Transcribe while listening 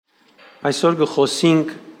Այսօր կխոսենք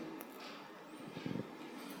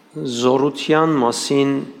զորության մասին,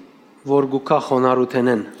 որ գուկա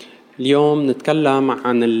խոնարհութենեն։ اليوم نتكلم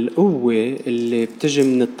عن القوة اللي بتجي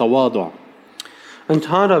من التواضع.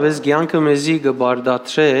 Ընդհանրապես ցանկը մեզի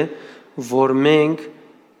կբարդատրե, որ մենք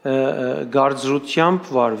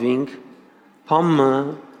գարձրությամբ վարվենք փամը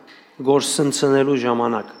գործընծնելու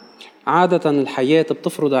ժամանակ։ عادة الحياة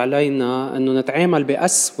بتفرض علينا أنه نتعامل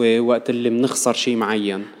بقسوة وقت اللي بنخسر شيء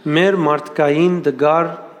معين. Մեր մարդկային դգար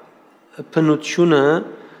բնությունը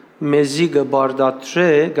մեզի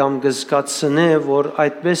կբարդատրե կամ կզգացնե, որ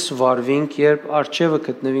այդպես վարվենք, երբ արջևը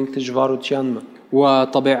գտնվենք դժվարության մը։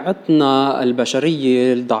 وطبيعتنا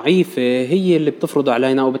البشرية الضعيفة هي اللي بتفرض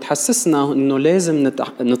علينا وبتحسسنا أنه لازم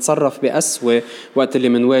نتصرف بقسوة وقت اللي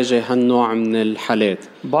منواجه هالنوع من الحالات.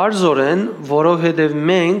 Բարձորեն, որովհետև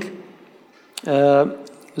մենք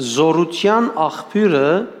զորության աղբյուրը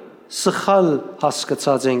սխալ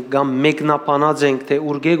հասկացած ենք կամ մեկնաբանած ենք, թե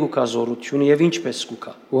ուրգե գուկա զորությունը եւ ինչպես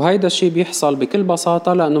գուկա։ وهيدا الشيء بيحصل بكل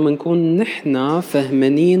بساطة لأنه منكون نحن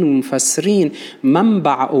فهمانين ومفسرين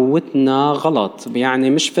منبع قوتنا غلط، يعني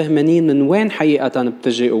مش فهمانين من وين حقيقة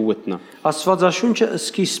بتجي قوتنا. Աստվածաշունչը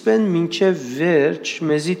սկիզբեն մինչև վերջ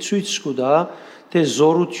մեզի ցույց կտա, թե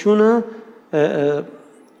զորությունը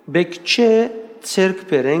բեք չէ ցերկ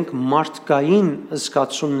բերենք մարդկային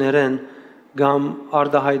զգացումներեն կամ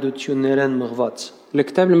արդահայտություններեն մղված։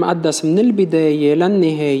 الكتاب المقدس من البداية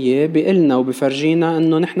للنهاية بيقلنا وبفرجينا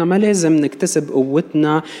أنه نحن ما لازم نكتسب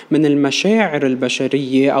قوتنا من المشاعر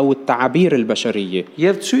البشرية أو التعابير البشرية.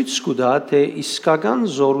 Եվ ցույց կտա, թե իսկական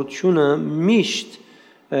զորությունը միշտ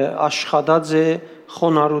աշխատած է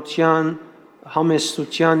խոնարհության,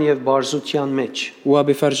 համեստության եւ բարձության մեջ։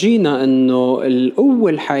 وبفرجينا أنه القوة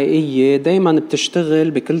الحقيقية دايما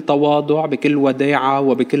بتشتغل بكل تواضع بكل وداعة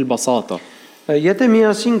وبكل بساطة. Եթե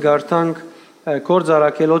միասին գարտանք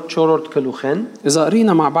Գործարակելոց 4-րդ գլուխեն, إذا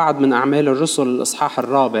قرينا مع بعض من أعمال الرسل الإصحاح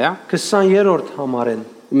الرابع 20-րդ համարեն,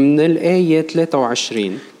 من الآية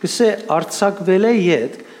 23 կսե արցակվել է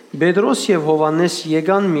յետք, Պետրոս եւ Հովանես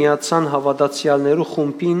եկան միացան հավատացյալներու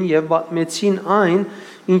խումբին եւ պատմեցին այն,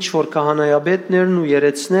 ինչ որ քահանայապետներն ու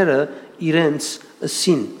երեցները իրենց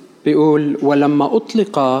ըսին։ بيقول ولما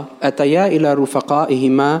أطلق أتيا إلى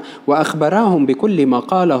رفقائهما وأخبراهم بكل ما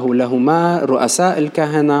قاله لهما رؤساء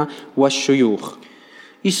الكهنة والشيوخ.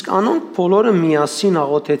 Իսկ անոնք բոլորը միասին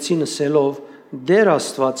աղոթեցին ասելով. Դեր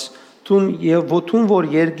Աստված, ոտուն որ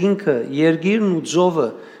երկինքը, երգիրն ու ձովը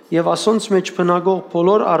եւ ասոնց մեջ բնագող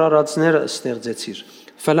բոլոր արարածները ստեղծեցիր։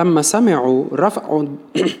 فلما سمعوا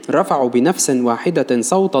رفعوا بنفس واحدة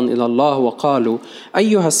صوتا إلى الله وقالوا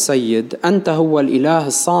أيها السيد أنت هو الإله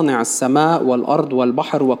الصانع السماء والأرض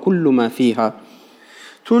والبحر وكل ما فيها.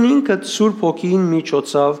 Տուն ինքդ Սուրբ Հոգին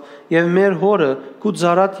միջոցով եւ մեր հորը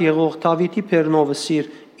կուզարատ եղող Դավիթի բերնովսիր,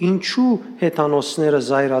 ինչու հեթանոսները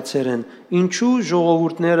զայրացեր են, ինչու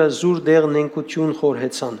ժողովուրդները զուր դեղ նենկություն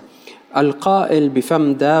խորհեցան։ القائل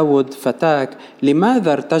بفم داود فتاك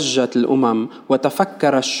لماذا ارتجت الأمم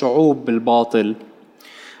وتفكر الشعوب بالباطل.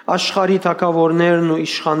 Աշխարհի թագավորներն ու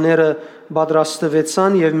իշխանները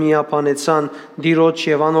պատրաստվեցան եւ միապանեցան դիրոջ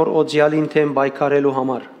եւ անոր օձյալին թեմ բայկարելու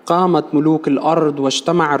համար։ قامت ملوك الأرض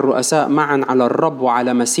واجتمع الرؤساء معا على الرب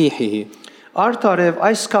وعلى مسيحه. Արդարև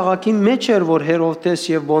այս քաղաքի մեջ էր, որ Հերովտես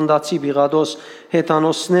եւ Բոնդացի Բիղադոս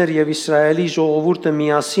հեթանոսներ եւ Իսրայելի ժողովուրդը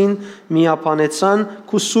միասին միապանեցան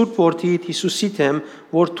քու Սուրբ Որդի Հիսուսի թեմ,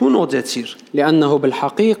 որ թուն օծեցիր։ لأنه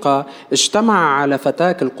بالحقيقة اجتمع على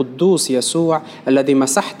فتاك القدوس يسوع الذي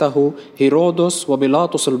مسحته هيرودس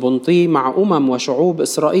وبيلاطس البنطي مع وشعوب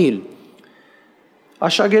إسرائيل.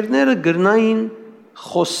 Աշակերտները գրնային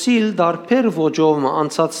خصيل داربير وجوم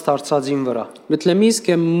أنصات ستارتسازين ورا. التلاميذ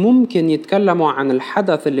كان ممكن يتكلموا عن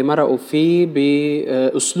الحدث اللي مرقوا فيه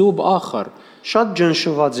بأسلوب آخر. شاد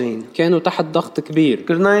جنشوازين. كانوا تحت ضغط كبير.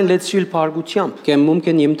 كرناين لتسيل بارغوتيام. كان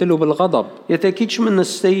ممكن يمتلوا بالغضب. يتكيش من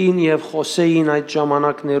الستين يفخوسين أي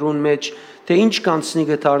جامانك نيرون ميج. تينش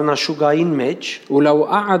كانسني قطارنا شوغاين ميج. ولو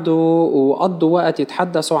قعدوا وقضوا وقت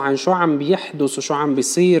يتحدثوا عن شو عم بيحدث وشو عم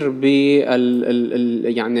بيصير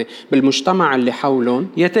يعني بالمجتمع اللي حولهم.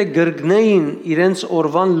 يتقرقنين إيرنس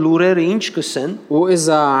أورفان لورير إنش كسن.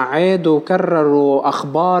 وإذا عادوا وكرروا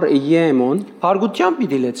أخبار أيامهم. بارغوتيام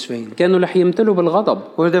بيديلتسوين. كانوا رح يمتلوا بالغضب.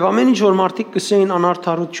 ودفعمين جور مارتيك كسين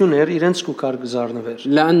أنارتاروتشونير إيرنس كوكار جزارنفر.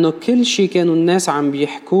 لأنه كل شيء كانوا الناس عم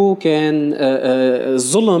بيحكوه كان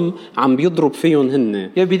الظلم عم بيضرب فيهم هن.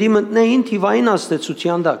 يبدي متنين تيفاين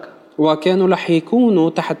أستتسوتياندك. وكانوا رح يكونوا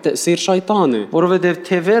تحت تأثير شيطاني. ورودف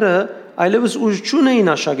تيفيرا أيلبس أوجتشونين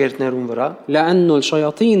أشاجرتنيرون برا. لأنه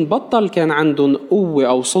الشياطين بطل كان عندهم قوة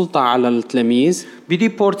أو سلطة على التلاميذ. بدي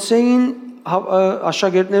بورتسين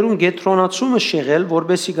աշակերտներուն գետրոնացումը շեղել,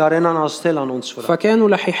 որբեսի գարենան աստել անոնց վրա։ فكانوا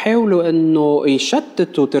رح يحاولوا انه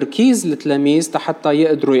يشتتوا تركيز التلاميذ حتى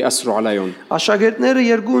يقدروا يأثروا عليهم. Աշակերտները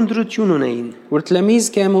երկու ընտրություն ունեին։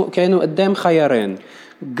 والتلاميذ كانوا قدام خيارين.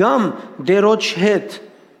 Գամ դերոջ հետ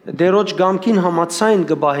դերոջ գամքին համացայն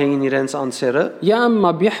գբահեին իրենց անձերը, يا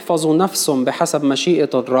اما بيحفظوا نفسهم بحسب مشيئة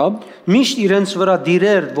الرب միշտ իրենց վրա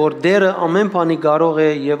դիրեր, որ դերը ամեն բանի կարող է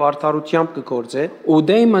եւ արդարությամբ կգործե,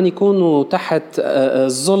 ودائما يكونوا تحت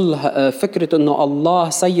ظل فكرة انه الله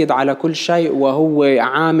سيد على كل شيء وهو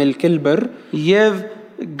عامل كل بر. եւ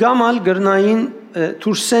գամալ գրնային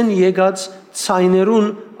թուրսեն եկած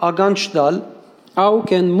ցայներուն ագանջ տալ, أو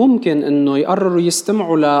كان ممكن إنه يقرروا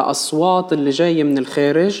يستمعوا لأصوات اللي جاية من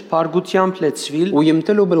الخارج բարգությամբ լեցվիլ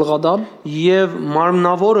ويمتلوا بالغضب եւ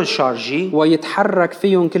մարմնավորը շարժի ويتحرك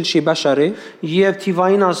فيهم كل شيء بشري եւ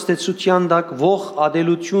թիվային աստեցության դակ ող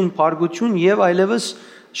ադելություն, բարգություն եւ այլևս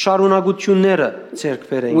շարունակությունները ցերկ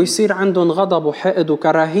բերեին։ ويصير عندهم غضب وحقد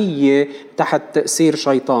وكراهية تحت تأثير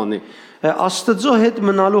شيطاني. Աստծո հետ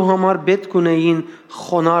մնալու համար պետք ունեին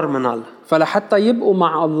խոնար մնալ։ فلحتى يبقوا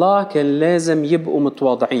مع الله كان لازم يبقوا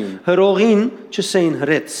متواضعين. Հրողին չսեին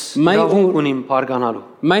հրեց, ما դավուն ունիմ բարգանալու։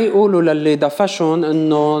 ما يقولوا للي دفشون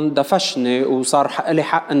انه دفشني وصار لي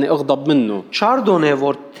حق اني اغضب منه. Չարդոն է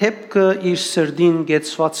որ թեփքը իր սրդին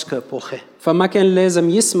գեցվածքը փոխե։ فما كان لازم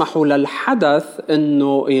يسمحوا للحدث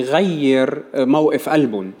انه يغير موقف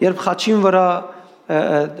قلبهم. Երբ խաչին վրա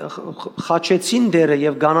խաչեցին դերը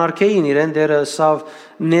եւ գանարկեին իրեն դերը սավ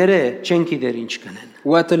ները չեն գիտեր ինչ կնեն։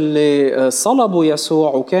 وقت اللي صلبوا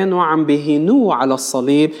يسوع وكانوا عم بيهينوه على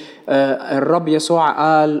الصليب الرب يسوع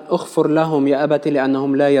قال اغفر لهم يا أبتي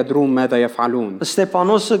لأنهم لا يدرون ماذا يفعلون.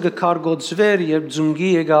 Ստեփանոսը գկարգոծվեր երբ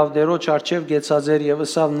ձունգի եկավ դերոջ արչև գեցածեր եւ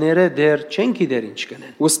սավ ները դեր չեն գիտեր ինչ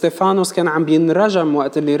կնեն։ واستفانوس كان عم بينرجم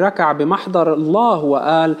وقت اللي ركع بمحضر الله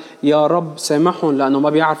وقال يا رب سامحهم لأنه ما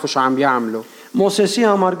بيعرفوا شو عم بيعملوا. Մոսեսի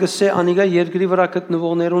համար գսե անիգա երկրի վրա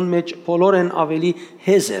գտնվողներուն մեջ բոլորեն ավելի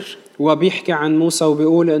հեզեր։ وبيحكي عن موسى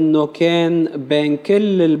وبيقول انه كان بين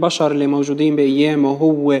كل البشر اللي موجودين بايامه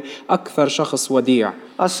هو اكثر شخص وديع.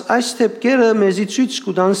 Այս թեփքերը մեզի ցույց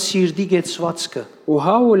կտան սիրտի գեցվածքը։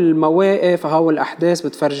 وهاو المواقف هاو الاحداث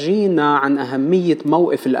بتفرجينا عن اهميه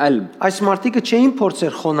موقف القلب. Այս մարդիկը չէին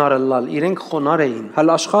փորձեր խոնարը լալ, իրենք խոնար էին։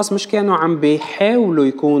 هالاشخاص مش كانوا عم بيحاولوا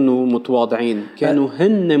يكونوا متواضعين، كانوا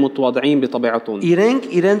هن متواضعين بطبيعتهم. Իրենք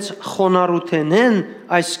իրենց խոնարութենեն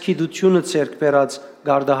այս քիդությունը ցերկ բերած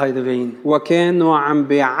գարդահայտվեին։ وكانوا عم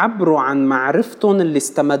بيعبروا عن معرفتهم اللي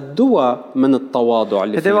استمدوها من التواضع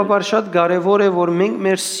اللي فيهم. Հետևաբար շատ կարևոր է որ մենք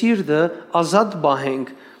մեր սիրտը ազատ բահենք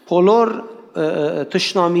բոլոր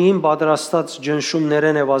تشناميين بادرستات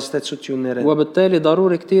جنشومنرن وازدتسوتيونرن. وبالتالي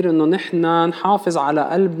ضروري كتير انه نحن نحافظ على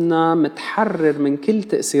قلبنا متحرر من كل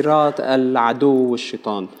تأثيرات العدو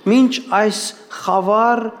والشيطان. Մինչ այս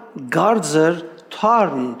խավար գարձր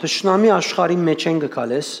թարն تشنامي աշխարհի մեջ են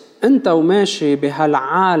գալես انت وماشي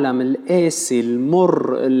بهالعالم القاسي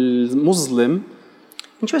المر المظلم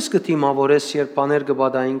ինչպես կդիմավորես երբ բաներ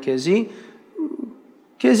կբադային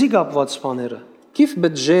քեզի կապված բաները كيف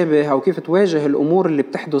بتجابه او كيف تواجه الامور اللي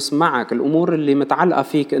بتحدث معك الامور اللي متعلقه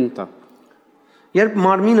فيك انت երբ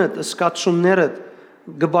մարմինդ սկացումներդ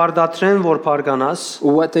գբարդատրեն որ բարգանաս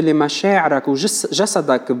وقت اللي مشاعرك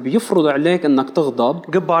وجسدك بيفرض عليك انك تغضب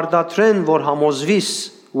գբարդատրեն որ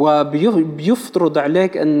համոզվիս وبيفرض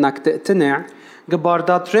عليك انك تقتنع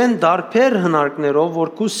գբարդատրեն դարբեր հնարքներով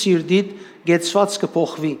որ քու սիրտիդ գեցված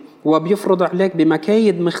կփոխվի وبيفرض عليك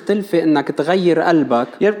بمكايد مختلفة انك تغير قلبك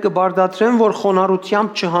երբ կբարդատրեն որ խոնարհությամբ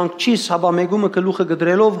չհանգչիս հաբամեգումը գլուխը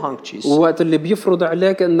գդրելով հանգչիս وقت اللي بيفرض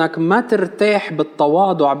عليك انك ما ترتاح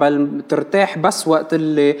بالتواضع بل ترتاح بس وقت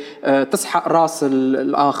اللي تسحق راس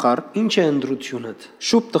الاخر ինչ է ընդրությունդ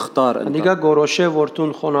شو بتختار انت անիկա գորոշե որ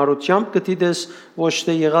տուն խոնարհությամբ կտիդես ոչ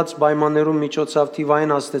թե եղած պայմաններում միջոցով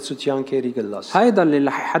թիվային աստեցության քերի գլաս هيدا اللي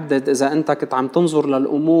رح يحدد اذا انت كنت عم تنظر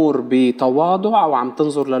للامور بتواضع او عم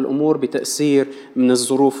تنظر الأمور بتأثير من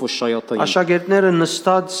الظروف والشياطين. Աշակերտները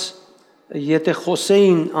նստած եթե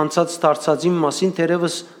խոսեին անցած դարձածին մասին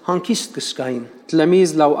թերևս հանգիստ կսկային.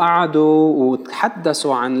 تلاميذ لو قعدوا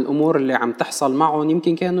وتحدثوا عن الأمور اللي عم تحصل معهم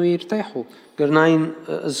يمكن كانوا يرتاحوا. Գրնային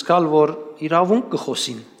զգալ որ իրավունք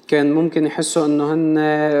կխոսին. كان ممكن يحسوا إنه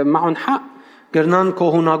هن معهم حق. Գրնան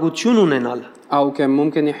կողունակություն ունենալ. أو كان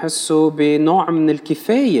ممكن يحسوا بنوع من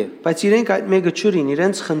الكفاية. Բայց իրենք այդ մեկը չրին,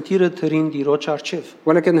 իրենց խնդիրը թրին Տիրոջ արչև.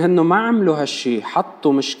 ولكن هن ما عملوا هالشي،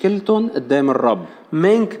 حطوا مشكلتهم قدام الرب.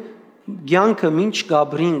 Մենք ցանկը ինչ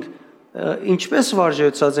գաբրինք ինչպես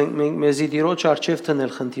վարժեցած ենք մենք մեզի Տիրոջ արչև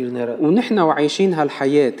տնել խնդիրները։ ونحن وعايشين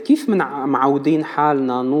هالحياة كيف معودين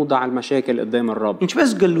حالنا نوضع المشاكل قدام الرب؟ Ինչպես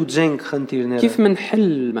գլուծենք խնդիրները։ كيف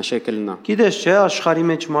منحل مشاكلنا؟ Գիտես չէ, աշխարհի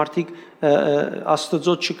մեջ մարդիկ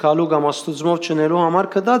Աստծո չգալու կամ Աստծոմով չնելու համար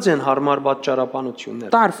կդած են հարմար պատճառաբանություններ։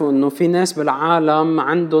 تعرفوا انه في ناس بالعالم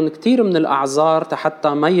عندهم كثير من الاعذار حتى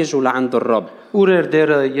ما يجوا لعند الرب. Ուրեր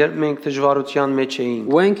դերը երբ մենք դժվարության մեջ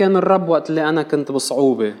էինք։ وين كان الرب وقت اللي انا كنت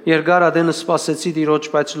بصعوبة؟ Երկար ադենը սպասեցի Տիրոջ,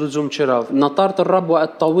 բայց լուծում չրավ։ نطرت الرب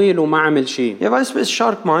وقت طويل وما عمل شيء. Եվ այսպես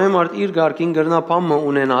շարք մայմարտ իր գարկին գրնապամը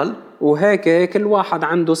ունենալ, وهيك كل واحد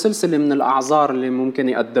عنده سلسلة من الأعذار اللي ممكن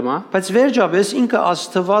يقدمها. բայց վերջապես ինքը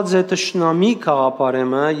Աստված է տշնամի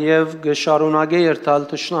քաղաքարեմը եւ գշարունակե երթալ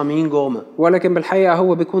տշնամին գոմը։ ولكن بالحقيقة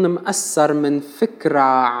هو بيكون مأثر من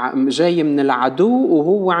فكرة جاي من العدو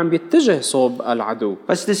وهو عم بيتجه صوب العدو.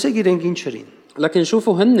 Բայց տեսեք իրենք ինչ իրին։ لكن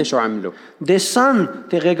شوفوا هن شو عملوا. Դեսան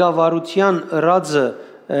տեղեկավարության ռածը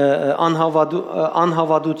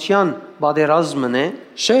անհավատության բادرազմն է։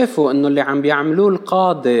 شافوا انه اللي عم بيعملوه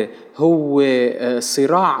القادة هو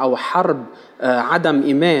صراع او حرب عدم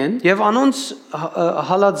ايمان. Եվ անոնց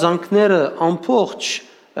հալածանքները ամբողջ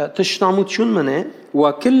տշնամություն մնե,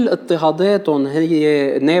 وكل اضطهاداتهم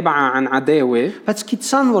هي نابعة عن عداوة. բայց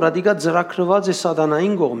գիտան որ ադիգա ծրակրված է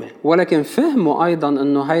սատանային կողմը։ ولكن فهموا ايضا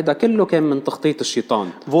انه هيدا كله كان من تخطيط الشيطان.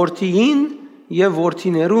 Որդին եւ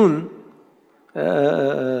որդիներուն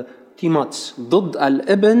դիմաց ضد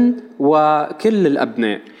الابن وكل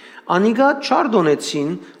الابناء. Անիգա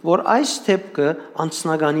չարդոնեցին, որ այս թեփքը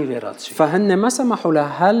անցնագանի վերածվի։ فهن ما سمحوا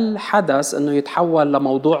لهالحدث انه يتحول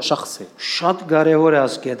لموضوع شخصي. Շատ կարևոր է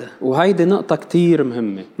ասկեդը։ وهيدي نقطة كتير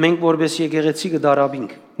مهمة. Մենք որպես եկեղեցի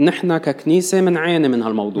կդարաբինք։ نحن ككنيسة منعاني من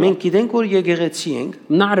هالموضوع. Մենք գիտենք որ եկեղեցի ենք,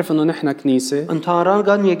 بنعرف انه نحن كنيسة ընդհանրան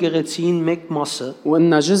կան եկեղեցին մեկ մասը,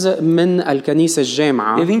 وإننا جزء من الكنيسة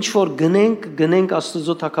الجامعة. եւ ինչ որ գնենք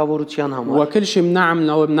Աստծո թակավորության համար։ وكل شيء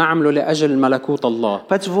بنعمله لأجل ملكوت الله.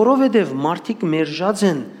 Բայց որովհետեւ մարդիկ մերժած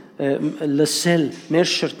են լսել մեր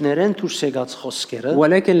շրտներեն դուրս եկած խոսքերը,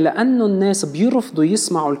 ولكن لأنه الناس بيرفضوا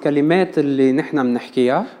يسمعوا الكلمات اللي نحن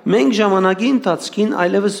بنحكيها. մենք ժամանակի ընթացքին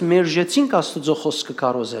այլևս մերժեցինք Աստծո խոսքը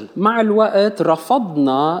կարոզել։ مع الوقت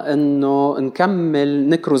رفضنا انه نكمل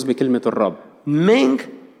نكرز بكلمة الرب. Մենք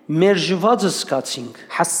մերժված զգացինք։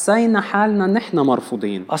 حسينا حالنا نحن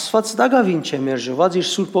مرفوضين. Աստված դակավին չէ մերժված, իր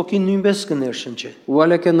Սուրբ Օքին նույնպես կներշնչի։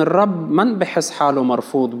 ولكن الرب ما بحس حاله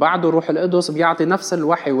مرفوض، بعده روح القدس بيعطي نفس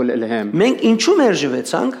الوحي والإلهام. Մենք ինչու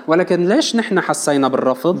մերժվեցանք, ولكن ليش نحن حسينا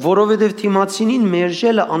بالرفض؟ որովհետև թիմացինին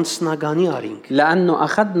մերժելը անձնագանի արինք։ لأنه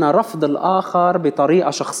أخذنا رفض الآخر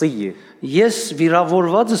بطريقة شخصية. Ես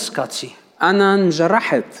վիրավորված զգացի։ أنا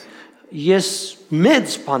انجرحت. Ես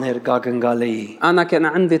մեծ բաներ գագնգալ էի։ أنا كان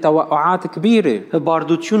عندي توقعات كبيرة.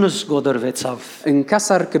 Բարդությունս գոդրվեցավ,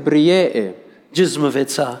 انكسر كبريائي.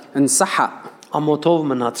 ջզմվեցա, انسحق. ամոթով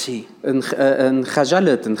մնացի։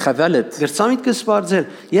 انخجلت انخذلت. Գրծամիտ կսպարձել,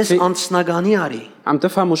 ես անձնագանի արի։ عم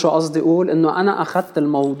تفهموا شو قصدي أقول؟ إنه أنا أخذت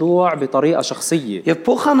الموضوع بطريقة شخصية. Եվ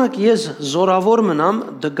փոխանակ ես զորավոր մնամ,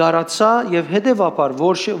 դգարացա եւ հետեւաբար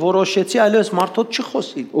որոշեցի այլևս մարդոց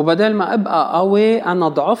չխոսի։ وبدل ما أبقى قوي أنا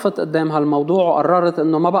ضعفت قدام هالموضوع وقررت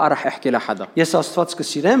إنه ما بقى رح أحكي لحدا. Ես Աստված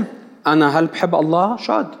կսիրեմ, أنا هل بحب الله؟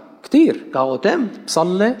 շատ, كتير. գաղոտեմ,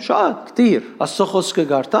 بصلي؟ շատ, كتير. Աստծո խոսքը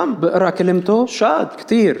գարտամ, بقرأ كلمته؟ շատ,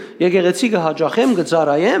 كتير. եկեղեցի կհաջախեմ,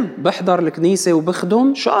 կծարայեմ, بحضر الكنيسة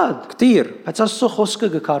وبخدم؟ շատ, كتير. բայց Աստծո խոսքը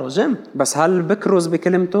կկարոզեմ, بس هل بكرز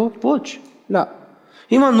بكلمته؟ ոչ։ لا.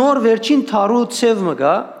 Հիմա նոր վերջին թարու ցև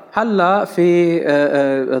մգա, هلا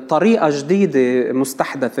في طريقة جديدة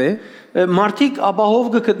مستحدثة. մարդիկ ապահով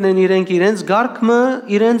կգտնեն իրենց գարկը,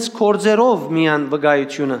 իրենց կորձերով միան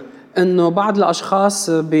վկայությունը։ انه بعض الاشخاص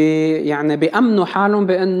يعني بيأمنوا حالهم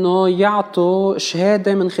بانه يعطوا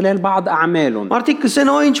شهاده من خلال بعض اعمالهم. Մարդիկ կսեն,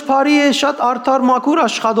 «Ո ինչ բարի է, շատ արդար մաքուր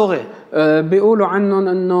աշխատող է»։ بيقولوا عنهم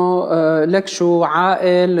انه لك شو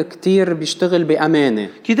عاقل كتير بيشتغل بامانه.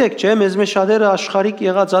 Գիտեք, չէ, մեզ մեջ շատերը աշխարհիկ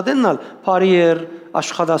եղած ադենալ, բարի էր,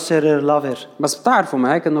 աշխատասեր էր, լավ էր։ بس بتعرفوا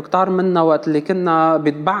ما هيك انه كتار منا وقت اللي كنا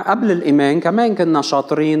قبل الايمان كمان كنا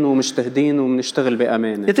شاطرين ومجتهدين وبنشتغل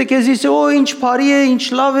بامانه. Եթե քեզի ասե, «Ո ինչ բարի է,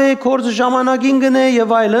 ինչ լավ է, կորձ ժամանակին գնե» եւ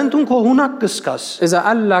այլն, դու քո հունակ կսկաս։ اذا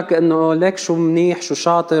قال لك انه لك شو منيح شو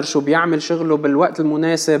شاطر شو بيعمل شغله بالوقت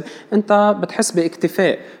المناسب انت بتحس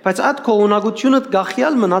باكتفاء. Բայց այդ քո հունակությունը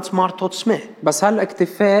գախյալ մնաց մարդոց մե։ بس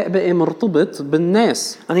هالاكتفاء بقي مرتبط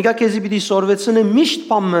بالناس. Անիկա քեզի պիտի սորվեցնե միշտ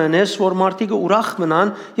պամնես, որ մարդիկը ուրախ մնան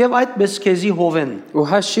եւ այդպես քեզի հովեն։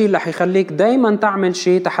 وهالشيء رح يخليك دايما تعمل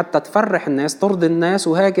شيء حتى تفرح الناس ترضي الناس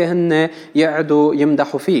وهيك هن يقعدوا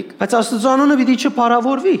يمدحوا فيك. Բայց Աստծո անունը պիտի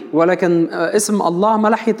չփարավորվի։ ولكن اسم الله ما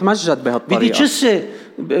رح يتمجد Պիտի بهالطريقة. չսե,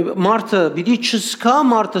 մարդը պիտի չզգա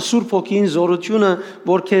մարդը Սուրբ Հոգին զորությունը,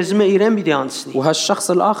 որ քեզում է իրեն պիտի անցնի։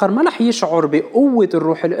 وهالشخص الآخر ما رح يشعر بقوة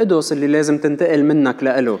الروح القدس اللي لازم تنتقل منك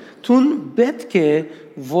لإله. Դուն պետք է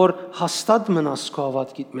որ հաստատ մնաս քո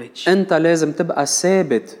հավատքիդ մեջ։ أنت لازم تبقى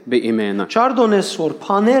ثابت بإيمانك Չարդոնես որ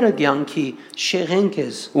փաները կյանքի շեղեն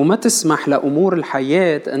քեզ։ وما تسمح لأمور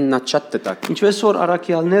الحياة أنها تشتتك. Ինչպես որ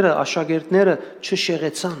առաքյալները, աշակերտները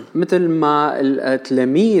չշեղեցան։ مثل ما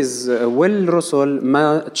التلاميذ والرسل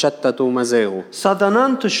ما تشتتوا وما زاغوا.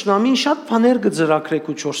 Սատանան թշնամին շատ փաներ կձրակրեք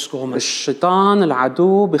ու չորս կողմը։ الشيطان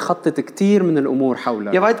العدو بخطط كتير من الأمور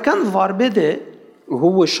حولك Եվ այդքան վարբեդ է,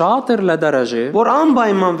 وهو شاطر لدرجة որ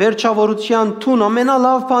անպայման վերջավորության թուն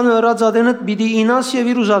ամենալավ բանը հրածադենդ պիտի ինաս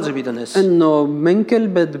եւ իր ուզածը պիտենես։ انه من كل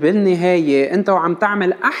بالنهاية انت وعم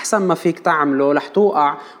تعمل احسن ما فيك تعمله رح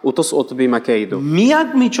توقع وتسقط بمكايده.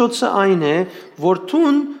 Միակ միջոցը այն է, որ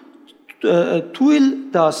թուն թույլ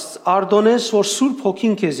դաս արդոնես որ Սուրբ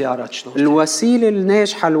Հոգին քեզի առաջնորդ։ الوسيلة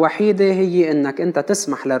الناجحة الوحيدة هي انك انت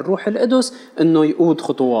تسمح للروح القدس انه يقود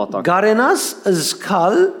خطواتك Գարենաս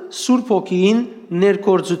զգալ Սուրբ Հոգին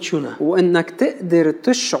ներկործությունը։ وانك تقدر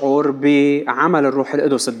تشعر بعمل الروح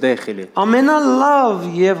القدس الداخلي. Ամենալավ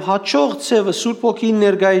եւ հաջող ցևը Սուրբ Հոգին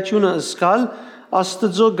ներկայությունը զգալ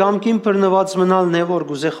Աստծո գամքին բռնված մնալն է որ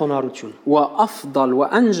գուզե խոնարհություն։ وافضل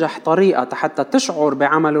وانجح طريقة حتى تشعر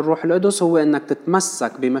بعمل الروح القدس هو انك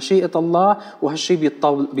تتمسك بمشيئة الله وهالشيء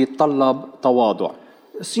بيتطلب تواضع.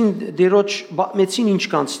 Սին դերոջ մեծին ինչ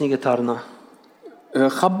կանցնի գտարնա։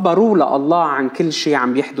 خبروا لله عن كل شيء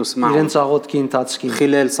عم يحدث معهم Իրենց աղոթքի ընթացքին։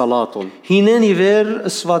 خلال صلاتهم Հինեն իվեր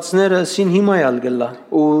ըսվածները սին հիմայալ գլա։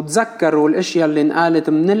 وتذكروا الاشياء اللي انقالت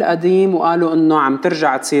من القديم وقالوا انه عم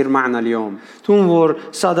ترجع تصير معنا اليوم. Տուն որ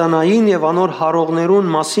սադանային եւ անոր հարողներուն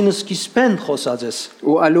մասին սկիզբեն խոսած ես։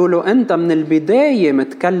 وقالوا له انت من البدايه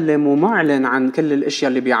متكلم ومعلن عن كل الاشياء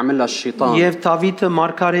اللي بيعملها الشيطان. Եվ Դավիթը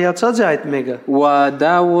մարգարեացած է այդ մեկը։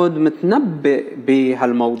 وداود متنبئ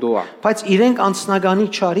بهالموضوع Բայց իրենք անցնագանի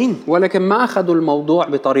չարին։ ولكن ما اخذوا الموضوع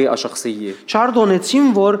بطريقه شخصيه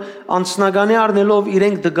Չարդոնեցին որ անցնագանի առնելով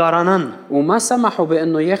իրենք դգարանան։ وما سمحوا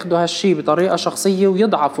بانه ياخذوا هالشيء بطريقه شخصيه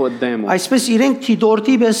ويضعفوا قدامه. Այսպես իրենք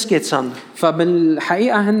թիդորտի պես կեցան։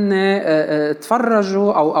 فبالحقيقه هن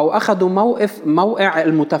تفرجوا او اخذوا موقع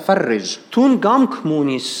المتفرج. Տուն գամք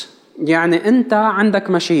մունիս։ يعني انت عندك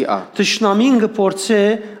مشيئه Տշնամին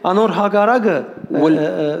գործե անոր հագարակը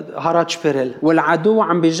հարաճ բերել։ والعدو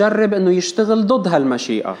عم بيجرب انه يشتغل ضد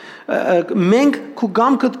هالمشيئه Մենք քու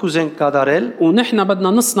գամքդ կուզենք կատարել, ونحن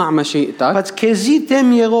بدنا نصنع مشيئتك բայց քեզի դեմ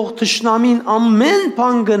եղող տշնամին ամեն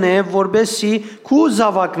բան գնե, որբեսի քու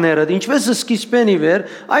զավակները, ինչպես սկիզբեն իվեր,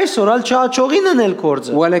 այսօր ալ չաճողին անել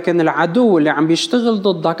կորձը։ ولكن العدو اللي عم بيشتغل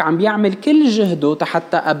ضدك عم بيعمل كل جهده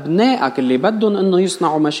حتى ابنائك اللي بدهم انه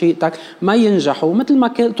يصنعوا مشيئتك ما ينجحوا مثل ما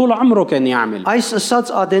طول عمره كان يعمل. Այս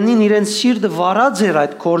ըսած ադենին իրենց սիրտը վարած էր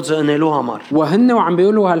այդ կորձը անելու համար։ وهن وعم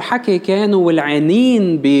بيقولوا هالحكي كانوا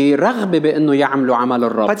والعينين برغبه بانه يعملوا عمل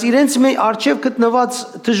الرب. Բայց իրենց մե արչև գտնված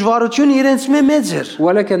դժվարությունը իրենց մե մեծ էր։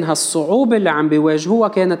 ولكن هالصعوبه اللي عم بيواجهوها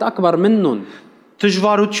كانت اكبر منهم.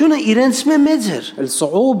 Դժվարությունը իրենց մե մեծ էր։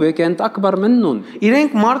 الصعوبه كانت اكبر منهم.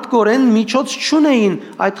 Իրենք մարդկորեն միջոց չունեին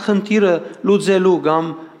այդ խնդիրը լուծելու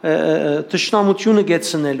կամ تشناموتيون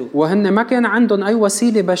جتسنلو. وهن ما كان عندهم أي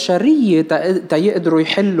وسيلة بشرية تيقدروا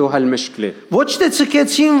يحلوا هالمشكلة. Ոչ թե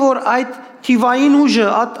ցկեցին որ այդ թիվային ուժը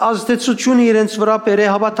ազդեցությունը իրենց վրա բերե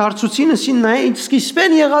հավատարցուցինը սին նայ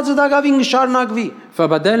սկիզբեն եղածը դակավին կշարունակվի.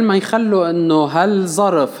 فبدل ما يخلوا انه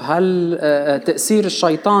هالظرف هالتأثير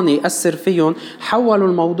الشيطاني يأثر فيهم حولوا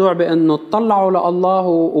الموضوع بانه طلعوا لله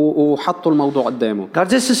وحطوا الموضوع قدامه.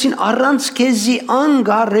 Կարծես սին առանց քեզի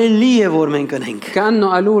անգարելի է որ մենք անենք. كأنه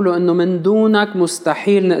قالوا له انه من دونك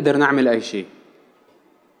مستحيل نقدر نعمل اي شيء.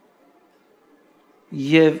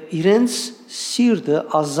 Եվ իրենց սիրտը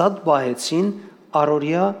ազատ բահեցին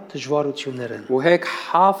أروريا تجوارتيونرن. وهيك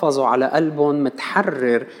حافظوا على قلبهم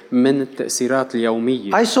متحرر من التأثيرات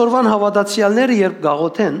اليومية. أي سورفان هواداتسيالنر يرب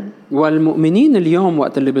غاغوتن. والمؤمنين اليوم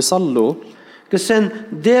وقت اللي بيصلوا كسن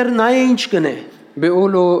دير ناينش كنه.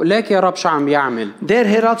 بيقولوا ليك يا رب شو عم بيعمل؟ دير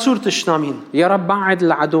هيراتسور تشنامين. يا رب بعد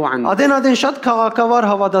العدو عنا. أدين شاد كاغاكوار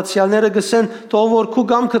هواداتسيالنر كسن توور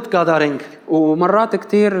كوغام كت قادارينك. ومرات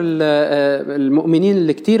كتير المؤمنين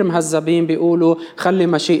اللي كتير مهذبين بيقولوا خلي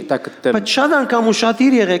مشيئتك تتم. بتشادن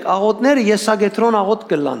كمشاتير يغيك أغوتنر يساقترون أغوت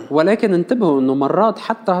كلان. ولكن انتبهوا إنه مرات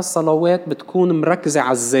حتى هالصلوات بتكون مركزة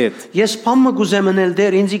على الذات. يس بام جوزمنل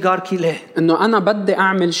دير إنزي غاركيله. إنه أنا بدي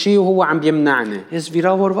أعمل شيء وهو عم بيمنعني. يس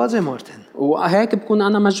فيراور وازه مارتن. وهيك بكون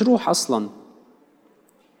أنا مجروح أصلاً.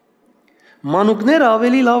 مانوكنر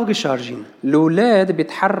أولي لاو گشارجين. الأولاد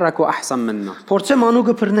بيتحركوا أحسن منا. فرصة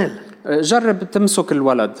مانوك برنل. جرب تمسك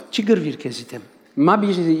الولد. چی گرویر کسی تم؟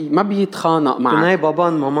 ما بيتخانق معك. Գնայ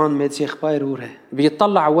բաբան, մաման, մեծ եղբայր ուր է։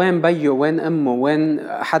 بيطلع وين بيه وين امه وين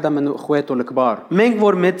حدا من اخواته الكبار. Մենք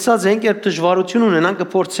որ մեծած ենք, երբ դժվարություն ունենանք,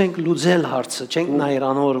 կփորձենք լուծել հարցը, չենք նայր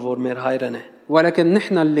անոր, որ մեր հայրն է։ ولكن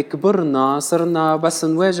نحن اللي كبرنا صرنا بس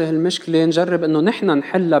نواجه المشكلة نجرب انه نحن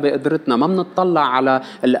نحلها بقدرتنا، ما بنطلع على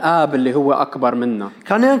الآب اللي هو أكبر منا.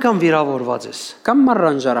 Քանի անգամ վիրավորված ես։ كم مرة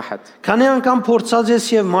انجرحت؟ Քանի անգամ փորձած ես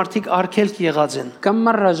եւ մարդիկ արգելք եղած են։ كم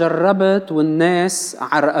مرة جربت والناس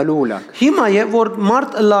عرقلوا لك؟ Հիմա երբ որ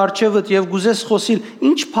մարդ լարչևդ եւ գուզես խոսիլ,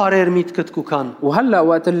 ինչ բարեր միտքդ կուքան։ وهلا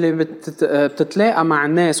وقت اللي بتتلاقى مع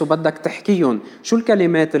الناس وبدك تحكيهم، شو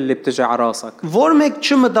الكلمات اللي بتجي على راسك؟ Որ մեկ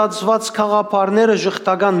չմտածված խաղապարները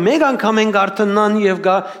ժխտական մեկ անգամ են գարտնան եւ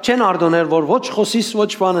գա չեն արդոներ որ ոչ խոսիս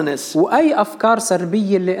ոչ բաննես։ واي افكار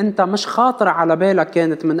سلبيه اللي انت مش خاطره على بالك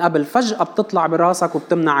كانت من قبل فجاه بتطلع براسك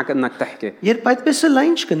وبتمنعك انك تحكي. Երբ այդպես է լա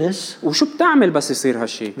ինչ կնես։ وشو بتعمل بس يصير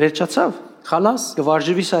هالشيء؟ Վերջացավ։ خلاص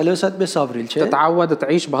Գվարժվի սայլոս այդպես ապրիլ, չէ։ تتعود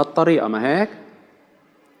تعيش بهالطريقه، ما هيك؟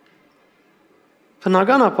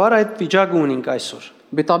 Բնականաբար այդ վիճակը ունենք այսօր։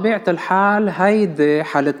 بطبيعه الحال هيدي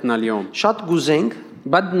حالتنا اليوم. Շատ գուզենք,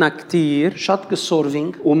 بدنا كتير շատ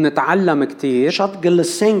կսորվենք, وبنتعلم كتير շատ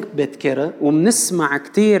գլսենք պետքերը, وبنسمع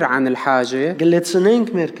كتير عن الحاجة، գլեցնենք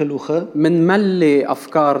մեր գլուխը, منملي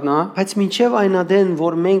أفكارنا، բայց մինչև այնադեն,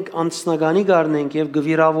 որ մենք անցնագանի գարնենք եւ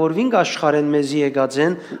գվիրավորվենք աշխարհեն մեզի եկած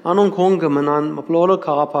են, անոնք հոն կմնան մփլոլը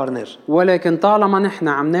խաղապարներ։ ولكن طالما نحن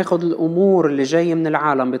عم ناخد الأمور اللي جاية من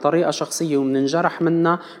العالم بطريقة شخصية ومننجرح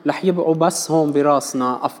منها، رح يبقوا بس هون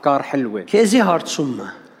براسنا أفكار حلوة. Քեզի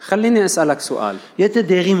հարցումը, خليني أسألك سؤال. եթե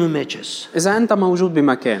դեղի մեջ ես, إذا أنت موجود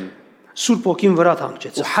بمكان Սուրբ ոգին վրա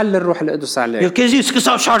թանգեց։ وحل الروح القدس عليك Եվ քեզի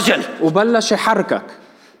սկսավ շարժել։ وبلش يحركك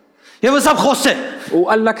Եվ ասավ խոսե։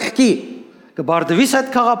 وقال لك احكي، Կբարդվիս այդ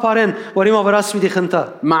խաղապարեն, որ հիմա վրաս մի դիխնտա։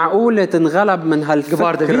 معقولة تنغلب من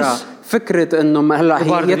هالفكرة، فكرة إنه هلا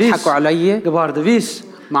يضحكوا علي؟ Կբարդվիս,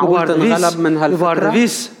 معقول تنغلب من هالفكرة؟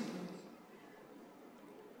 կբարդվիս։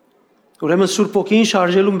 Ուրեմն Սուրբ ոգին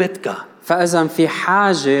շարժելուն պետք է։ فإذا في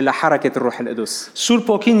حاجة لحركة الروح القدس. Սուրբ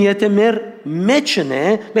ոգին եթե մեր մեջն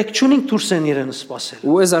է, մենք չունենք դուրսեն իրեն սпасել։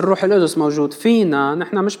 وإذا الروح القدس موجود فينا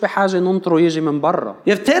نحن مش بحاجة ننطره يجي من برا.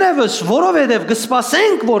 Եվ թերևս որովհետև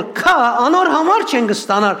կսպասենք, որ կա, անոր համար չեն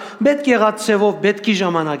կստանար, պետք եղած ծևով, պետքի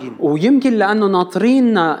ժամանակին։ ويمكن لأنه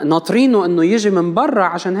ناطرينه إنه يجي من برا،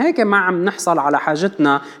 عشان هيك ما عم نحصل على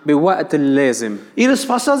حاجتنا بوقت اللازم. Իր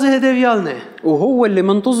սпасածը հետևյալն է։ وهو اللي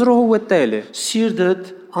منتظره هو التالي،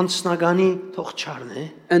 Սիրտդ անցնագանի թող չառնե,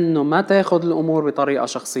 إنه ما تاخد الأمور بطريقة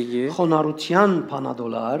شخصية، խոնարհության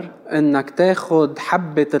բանադոլար إنك تاخد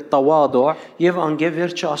حبة التواضع եւ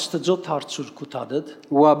անգևերջը Աստծո դարձուր կուտադդ,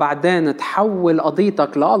 وبعدين تحول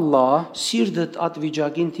قضيتك لله սիրտդ at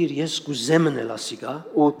վիճակին դիր ես կուզեմն էլ ասիգա,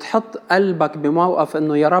 وتحط قلبك بموقف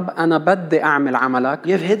إنه يا رب أنا بدي أعمل عملك،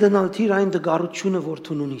 եւ հետանալ դիր այն դգարությունը, որ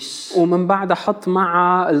դու ունիս։ ومن بعدها حط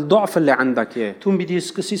مع الضعف اللي عندك إياه، Դու պիտի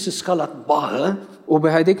սկսես սկալատ բահը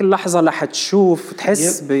وبهديك اللحظة رح تشوف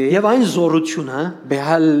تحس եւ այն զորությունը,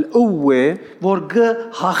 بهالقوة որ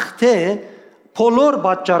գհաղթե բոլոր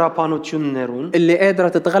պատճառաբանություններուն, اللي قادرة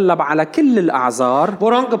تتغلب على كل الأعذار،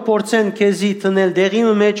 որոնք կփորձեն քեզի տնել դեղի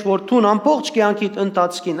մեջ, որ դու ամբողջ կյանքիդ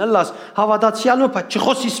ընթացքին ըլլաս հավատացյալը, բայց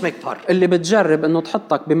չխոսիս մեկ բառ։ اللي بتجرب إنه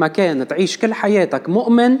تحطك بمكان تعيش كل حياتك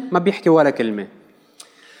مؤمن ما بيحكي ولا كلمة.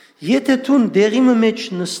 Եթե դու դեղի մեջ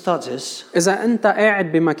նստած ես, إذا أنت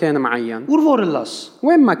قاعد بمكان معين، ուր որ լաս,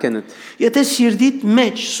 وين ما كنت، եթե սիրտիդ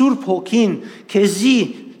մեջ Սուրբ Հոգին քեզի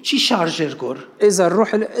չի շարժեր գոր, إذا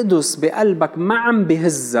الروح القدس بقلبك ما عم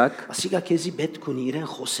بهزك ասիկա քեզի պետք ունի իրեն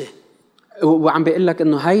խոսե, وعم بيقول لك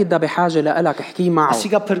إنه هيدا بحاجة لإلك احكي معه،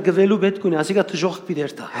 ասիկա փրկվելու պետք ունի, ասիկա դժոխք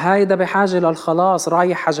պիտերտա։ هيدا بحاجة للخلاص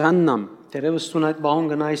رايح على جهنم. Տերևս դու այդ բաղոն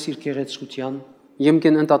գնայիս իր գեղեցկության,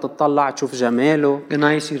 يمكن أنت تطلع تشوف جماله،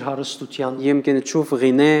 գնայիս իր հարստության, يمكن تشوف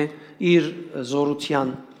غناه، իր զորության,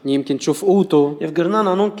 يمكن تشوف قوته، եւ գրնան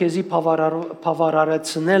անոնք քեզի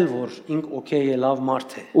բավարարեցնել, որ ինք օքեյ է, լավ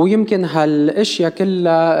մարդ է։ ويمكن هالاشياء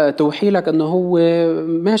كلها توحي لك انه هو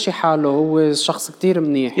ماشي حاله، هو شخص كتير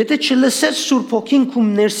منيح. Եթե չլսես Սուրբ Հոգին քում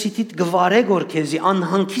ներսիտիդ գվարե գոր քեզի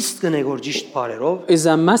անհանգիստ կնե գոր ճիշտ բարերով,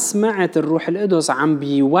 اذا ما سمعت الروح القدس عم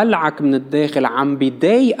بيولعك من الداخل، عم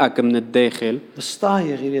بيضايقك من الداخل، վստահ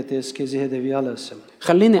եղիր, եթե ես քեզի հետևյալը ասեմ։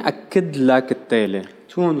 خليني اكد لك التالي،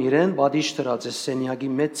 Թուն իրեն բադիշ դրած է սենյակի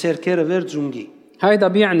մեծ ցերկերը վեր ձունգի։ هيدا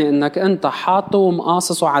بيعني انك انت حاطه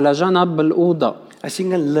ومقاصصه على جنب بالاوضه،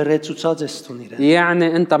 Այսինքն լրեցուցած ես թուն իրեն։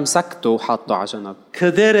 يعني انت مسكته وحاطه على جنب،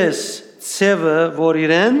 Կդերես ցևը, որ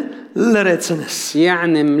իրեն լրեցնես։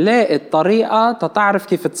 يعني ملاقي الطريقه تتعرف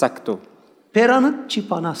كيف تسكته، Պերանը չի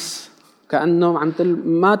բանաս։ كانه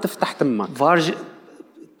ما تفتح تمك. Վարժ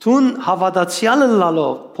Տուն հավատացյալը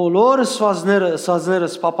լալով, բոլոր սվածները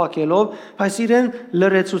սփապակելով, բայց իրեն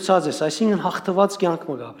լրացուցած ես, այսինքն հաղթված կյանք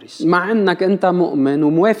մը գաբրիս։ مع انك انت مؤمن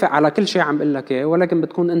وموافق على كل شيء عم بقول لك اياه ولكن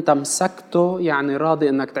بتكون انت مسكته يعني راضي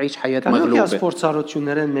انك تعيش حياة Կանոք مغلوبة.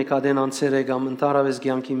 սպորտարություններեն մեկադեն անցեր եկամ ընդհանրապես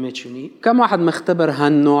կյանքի մեջ ունի։ كم واحد مختبر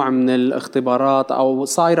هالنوع من الاختبارات او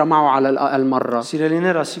صايرة معه على الاقل مرة؟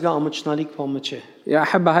 Սիրելիներ, ասիգա ամճնալիք բամը չէ։ يا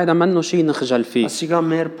احبة هيدا منه شيء نخجل فيه. Ասիգա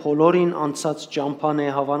մեր բոլորին անցած ճամփան է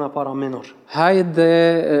հավանաբար ամեն օր։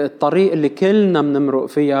 هيدا الطريق اللي كلنا بنمرق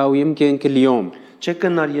فيها ويمكن كل يوم.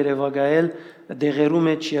 Չկնար Երևանայել դեղերու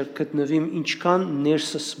մեջ երբ գտնվիմ ինչքան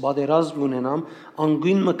ներսս բادرազմ ունենամ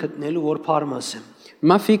անգույն մը գտնելու որ փարմասեմ։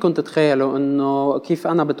 ما فيكم تتخيلوا انه كيف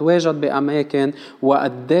انا بتواجد باماكن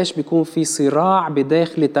وقديش بيكون في صراع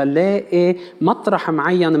بداخلي تلاقي مطرح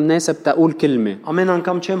معين مناسب تقول كلمه Ամեն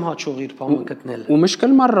անգամ չեմ հաջող իր բամը գտնել։ ومش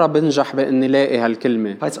كل مره بنجح باني لاقي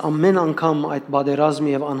هالكلمه Բայց ամեն անգամ այդ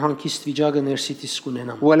բادرազմի եւ անհանգիստ վիճակը ներսիտիս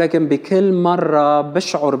կունենամ։ ولكن بكل مره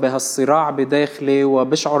بشعر بهالصراع بداخلي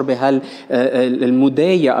وبشعر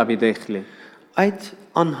بهالمضايقه بداخلي. Այդ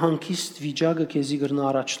անհանգիստ վիճակը քեզի գրնա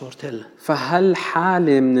առաջնորդել։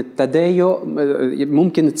 فهالحاله من التضايق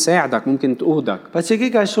ممكن تساعدك ممكن تقودك. Բայց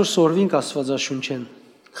եկեք այսօր սորվինք Աստվածաշունչեն,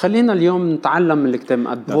 خلينا اليوم نتعلم من الكتاب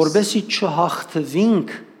المقدس որբեսի չհաղթվինք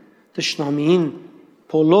տշնամին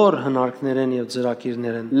բոլոր հնարքներեն եւ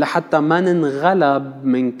ծրակիրներեն։ لحتى ما ننغلب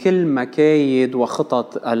من كل مكايد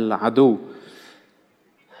وخطط العدو.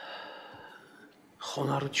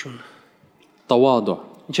 Խոնարհություն։ تواضع.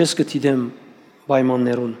 Ինչես կդիտեմ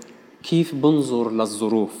պայմաններուն։ كيف بنظر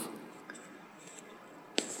للظروف.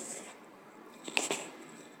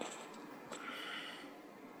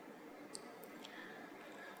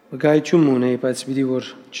 Գայություն ունեի, բայց պիտի որ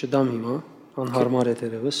չդամ հիմա, անհարմար է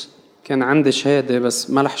դերևս։ كان عندي شهادة بس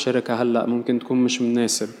ما رح شاركها هلا ممكن تكون مش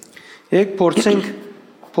مناسب. Եկ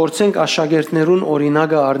փորձենք աշակերտներուն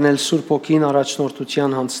օրինակը առնել Սուրբ Օքին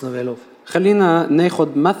առաջնորդության հանձնվելով։ خلينا ناخذ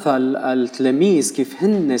مثل التلاميذ كيف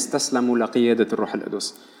هن استسلموا لقيادة الروح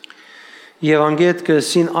القدس. Եվանգետ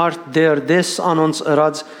կսին արդ դեր դես անոնց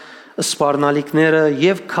ըրած սպառնալիքները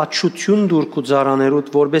եւ քաչություն դուր կուզարաներուտ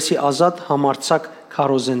որբեսի ազատ համարցակ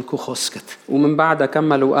քարոզեն քու խոսքդ։ ومن بعد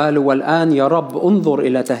كملوا وقالوا والآن يا رب انظر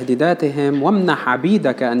إلى تهديداتهم وامنح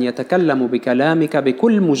عبيدك أن يتكلموا بكلامك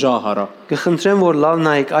بكل مجاهرة. Կխնդրեմ որ լավ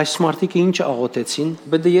նայեք այս մարդիկը ինչ աղոթեցին։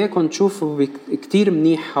 بدي إياكم تشوفوا كتير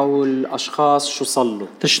منيح حول أشخاص شو صلوا.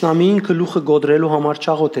 Տշնամին գլուխը գոդրելու համար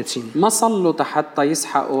չաղոթեցին։ ما صلوا حتى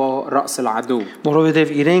يسحقوا رأس العدو.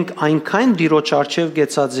 Որովհետև իրենք այնքան դիրոջ արչև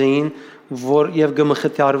գեցած էին, որ եւ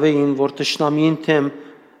գմխտարվեին, որ տշնամին թեմ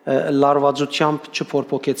լարվածությամբ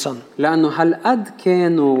չփորփոքեցան։ لأنه هالقد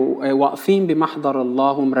كانوا واقفين بمحضر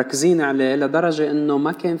الله ومركزين عليه لدرجة إنه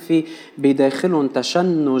ما كان في بداخلهم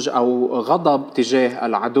تشنج أو غضب تجاه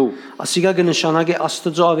العدو. Ասիգա կնշանակե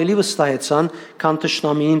Աստծո ավելի վստահեցան, քան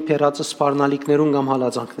տշնամին փերած սպառնալիքներուն կամ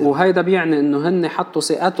հալածանքներուն։ وهيدا بيعني إنه هن حطوا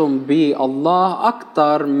ثقتهم بالله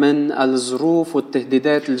أكثر من الظروف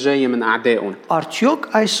والتهديدات الجاية من أعدائهم. Արդյոք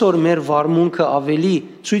այսօր մեր վարմունքը ավելի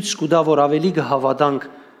ցույց կուտա, որ ավելի կհավատանք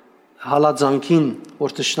հալածանքին,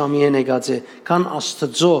 որ տշնամի են եկած է, քան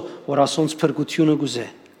Աստծո, որ ասոնց փրկությունը գուզե։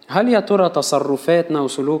 هل يا ترى تصرفاتنا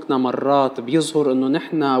وسلوكنا مرات بيظهر إنه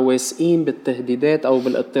نحن واثقين بالتهديدات أو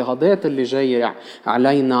بالاضطهادات اللي جاية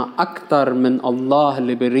علينا أكثر من الله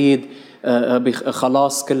اللي بريد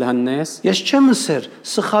بخلاص كل هالناس؟ Ես չեմ ասեր,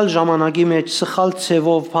 սխալ ժամանակի մեջ, սխալ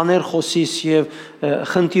ցևով բաներ խոսիս եւ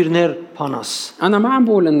խնդիրներ բանաս։ أنا ما عم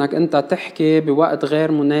بقول إنك أنت تحكي بوقت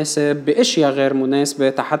غير مناسب بأشياء غير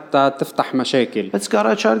مناسبة حتى تفتح مشاكل. Բայց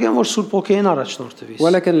կառաջարկեմ, որ Սուրբ Օքին առաջնորդվիս։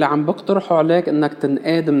 ولكن اللي عم بقترحه عليك إنك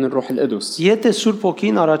تنقاد من الروح القدس. Եթե Սուրբ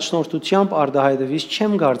Օքին առաջնորդությամբ արդահայտվիս,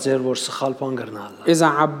 չեմ կարծեր, որ սխալ բան կրնալ։ إذا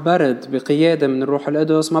عبرت بقيادة من الروح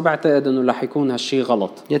القدس ما بعتقد إنه رح يكون هالشي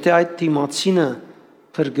غلط. Եթե այդ դիմացինը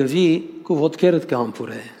փրկվի, քո ոտքերդ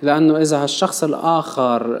կհամբուրե։ لأنه إذا هالشخص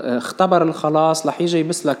الآخر اختبر الخلاص رح يجي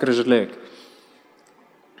يبسلك رجليك.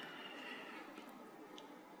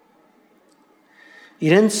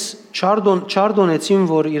 Իրենց չարդոնեցին,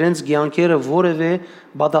 որ իրենց ցանկերը որևէ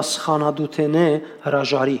բադասխանադութենե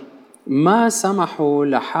հրաժարի։ ما سمحوا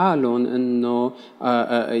لحالهم إنه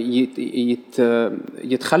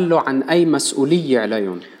يتخلوا عن أي مسؤولية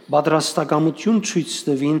عليهم. Բادرաստակամություն ցույց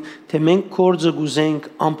տվին, թե մենք կորձը գուզենք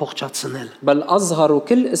ամբողջացնել։ بل أظهروا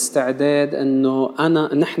كل استعداد إنه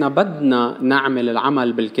نحن بدنا نعمل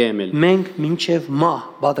العمل بالكامل. Մենք մինչև մահ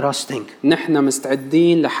բادرաստենք։ نحن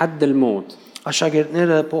مستعدين لحد الموت.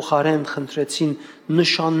 Աշակերտները փոխարեն խնդրեցին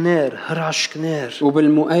նշաններ, հրաշքներ։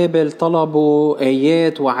 وبالمقابل طلبوا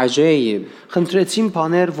آيات وعجائب. Խնդրեցին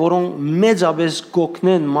բաներ, որոնք մեծապես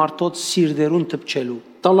գոքնեն մարդոց սիրտերուն տպչելու։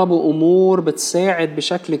 طلبوا أمور بتساعد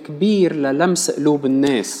بشكل كبير للمس قلوب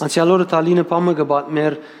الناس. Անցյալ օրը Տալինը պամը գբատ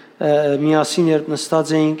մեր միասին երբ նստած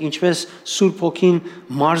էինք, ինչպես Սուրբ Հոգին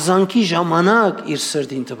մարզանքի ժամանակ իր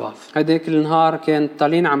սրտին տվավ. هداك النهار كان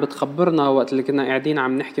تالين عم بتخبرنا وقت اللي كنا قاعدين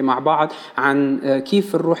عم نحكي مع بعض عن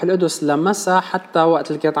كيف الروح القدس لمسها حتى وقت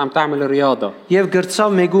اللي كانت عم تعمل رياضة. Եվ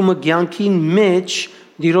գրծավ մեգումը ցանկին մեջ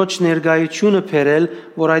Դիրոջ ներգայությունը փերել,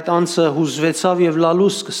 որ այդ անձը հուզվեցավ եւ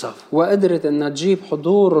լալուս սկսավ. وقدرت انها تجيب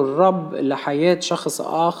حضور الرب لحياة شخص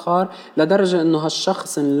آخر لدرجة انه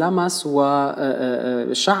هالشخص انلمس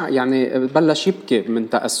يعني بلش يبكي من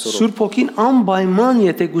تأثره. Սուրբ Հոգին անպայման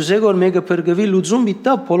եթե գուզե որ մեկը փրկվի լուծում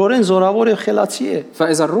բիտա բոլորեն զորավոր եւ խելացի է.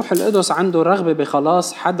 فإذا الروح القدس عنده رغبة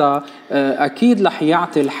بخلاص حدا أكيد رح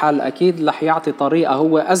يعطي الحل، أكيد رح يعطي طريقة،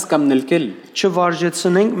 هو أذكى من الكل.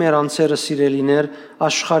 Չվարժեցնենք մեր անձերը սիրելիներ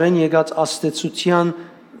աշխարհեն եկած աստեցության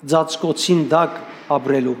ծածկոցին դակ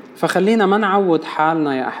ապրելու. فخلينا ما نعود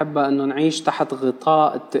حالنا يا أحبة أنه نعيش تحت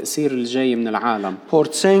غطاء التأثير الجاي من العالم.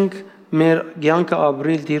 Փորձենք մեր կյանքը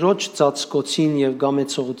ապրել Տիրոջ ծածկոցին եւ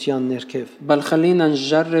գամեցողության ներքև. بل خلينا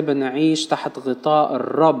نجرب نعيش تحت غطاء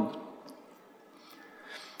الرب.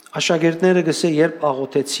 Աշակերտները գսե երբ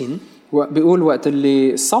աղոթեցին, بيقول وقت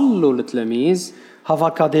اللي صلوا التلاميذ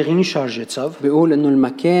հավաքադեղին շարժեցավ, بيقول إنه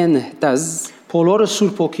المكان اهتز բոլորը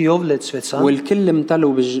Սուրբ Հոգիով լեցվեցան والكل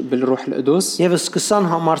امتلوا بالروح القدس եւ սկսան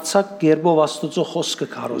համարցակ գերբով Աստծո խոսքը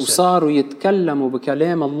քարոզել. وصاروا يتكلموا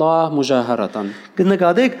بكلام الله مجاهرة.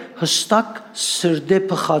 Կնկատեք հստակ սրդե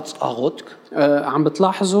փխած աղոթք, عم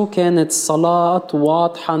بتلاحظوا كانت صلاة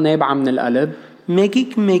واضحة نابعة من القلب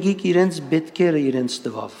մեգիկ իրենց բետքերը իրենց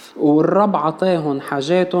տվավ. والرب عطاهم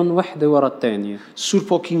حاجاتهم وحدة ورا الثانية. Սուրբ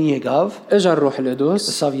Հոգին եկավ, اجا الروح القدس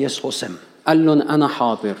ասավ ես խոսեմ. قال لهم أنا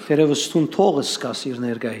حاضر. Տերևս տուն թողը սկաս իր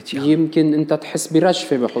ներգայությամբ. يمكن أنت تحس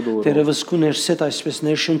برجفة بحضوره، Տերևս կու ներսետ այսպես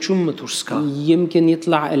ներշնչումը դուրս կա. يمكن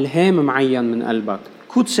يطلع إلهام معين من قلبك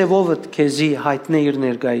Քու ցևովդ քեզի հայտնե իր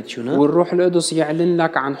ներգայությունը. والروح القدس يعلن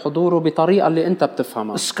لك عن حضوره بطريقة اللي أنت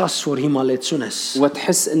بتفهمها Սկաս որ հիմա լեցուն ես.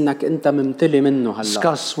 وتحس إنك أنت ممتلي منه هلا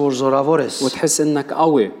Սկաս որ զորավոր ես. وتحس إنك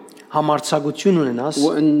قوي Համարցակություն ունենաս.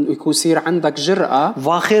 وإن يصير عندك جرأة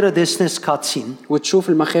Վախերը դեսնես քացին. وتشوف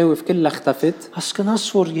المخاوف كلها اختفت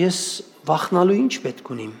Հասկանաս որ ես վախնալու ինչ պետք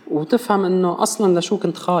ունիմ. وتفهم إنه أصلاً لشو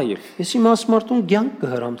كنت خايف. Ես իմ ասմարտուն կյանք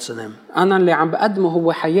կհրամցնեմ. أنا اللي عم بقدمه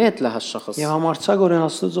هو حياة لهالشخص Եվ համարցակորեն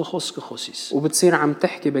Աստծո խոսքը խոսիս. وبتصير عم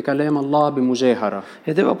تحكي بكلام الله بمجاهرة.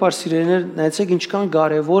 Հետևաբար սիրելիներ, նայեցեք ինչքան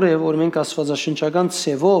կարևոր է որ մենք աստվածաշնչական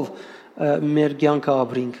ցևով մեր կյանքը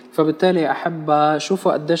ապրենք. فبالتالي أحب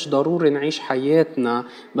شوفوا قديش ضروري نعيش حياتنا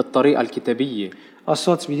بالطريقة الكتابية.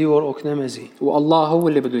 Աստված պիտի որ օգնե մեզի. والله هو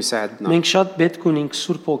اللي بده يساعدنا. Մենք շատ պետք ունենք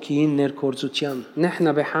Սուրբ Հոգիին ներկործության.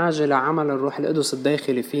 نحن بحاجة لعمل الروح القدس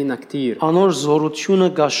الداخلي فينا كتير. Անոր զորությունը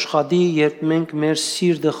գաշխատի, երբ մենք մեր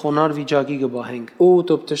սիրտը խոնար վիճակի կբահենք.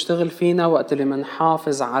 قوته بتشتغل فينا وقت اللي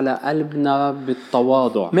منحافظ على قلبنا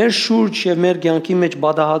بالتواضع. Մեր շուրջ եւ մեր կյանքի մեջ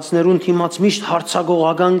բադահացներուն թիմած միշտ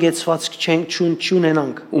հարցագողական գեցվածք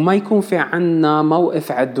չունենանք. وما يكون في عنا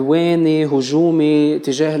موقف عدواني هجومي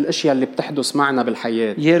تجاه الأشياء اللي بتحدث معنا بالحياة.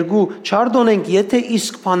 Երկու չարդոնենք, եթե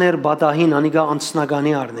իսկ բաներ բադահին անիգա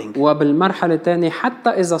անցնագանի առնենք. وبالمرحلة الثانية حتى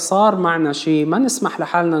إذا صار معنا شيء ما نسمح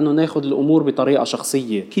لحالنا إنه ناخذ الأمور بطريقة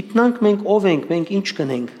شخصية. Գիտնանք մենք ով ենք, մենք ինչ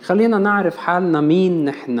կնենք. خلينا نعرف حالنا مين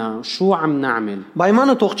نحن، شو عم نعمل.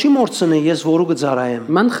 Պայմանը թող չի մորցնե, ես որու կծարայեմ.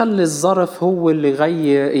 ما نخلي الظرف هو اللي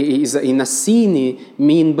إذا ينسيني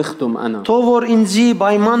مين بخدم أنا. Թող որ ինձի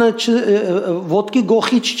պայմանը ոտքի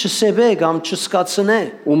գողից չսեբե կամ չսկացնե.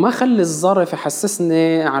 وما خلي الظرف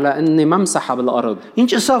يحسسني على إني ممسحة بالأرض.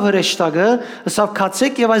 Ինչ ասավ հրեշտակը, ասավ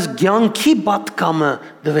քացեք եւ այս ցանկի պատկամը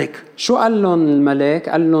դվեք. شو قال لهم الملاك؟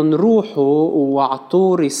 قال لهم روحوا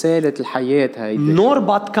واعطوا رسالة الحياة هيدي. Նոր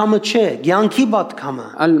պատկամը չէ, ցանկի պատկամը.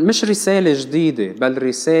 قال مش رسالة جديدة بل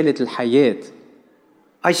رسالة الحياة.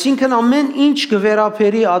 Այսինքն ամեն ինչ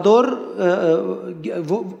գվերապերի ադոր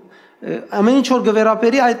ամեն ինչ որ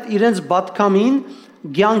գվերապերի այդ իրենց պատկամին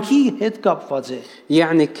ցանկի հետ կապված է.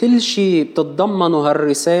 يعني كل شيء بتتضمنه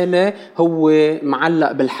هالرسالة هو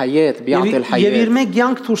معلق بالحياة، بيعطي Եվ الحياة իր մեկ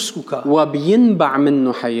ցանկ դուրս կուկա. وبينبع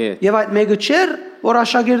منه حياة. Եվ այդ մեկը չէր, որ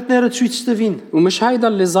աշակերտները ցույց տվին. ومش هيدا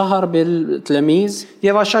اللي ظهر بالتلاميذ.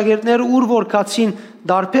 Եվ աշակերտները ուր որ կացին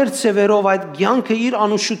դարբեր ծևերով այդ ցանկը իր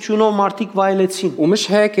անուշությունով մարդիկ վայելեցին.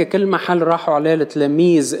 ومش هيك كل محل راحوا عليه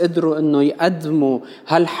التلاميذ قدروا انه يقدموا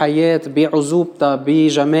هالحياة بعذوبتها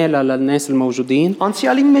بجمالها للناس الموجودين.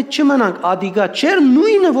 Անցյալի մեջ չմնանք, ադիգա չէր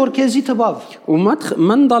նույնը որ քեզի տվավ.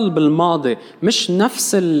 ما نضل بالماضي، مش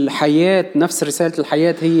نفس الحياة، نفس رسالة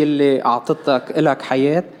الحياة هي اللي أعطتك إلك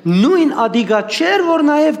حياة. Նույն ադիգա չէր Գիտեր որ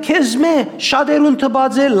նաև քեզ մե շատերուն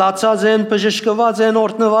տված է, լացած են, բժշկված են,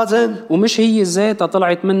 օրտնված են։ ومش هي ذاتها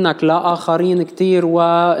طلعت منك، لا آخرين كتير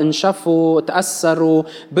وانشفوا تأثروا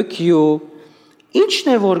بكيوا.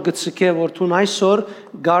 Ինչն է որ գցկե որ դու այսօր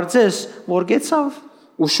գարձես որ գեցավ։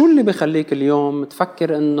 وشو اللي بخليك اليوم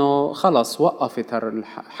تفكر انه خلص وقفت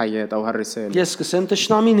هالحياة او هالرسالة؟ Ես կսեմ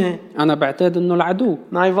տշնամին է, انا بعتقد انه العدو،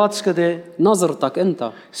 նայված կդե, نظرتك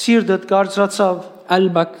انت، սիրտդ գարձրացավ։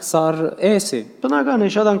 قلبك صار قاسي. Բնական է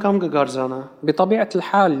շատ անգամ կգարձանա։ بطبيعة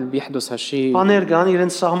الحال بيحدث هالشيء. Բաներ կան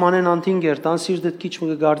իրենց սահմանեն անտին գերտան, սիրտդ քիչ մը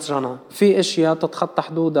կգարձրանա։ في اشياء بتتخطى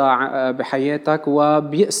حدودها بحياتك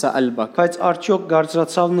وبيقسى قلبك. Բայց արդյոք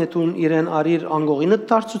գարձրացավն է դուն իրեն արիր անգողինը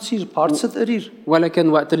դարձուցիր, բարձդ ըրիր։ ولكن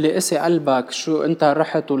وقت اللي قسي قلبك شو انت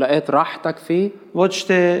رحت ولقيت راحتك فيه؟ Ոչ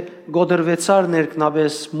թե գոդրվեցար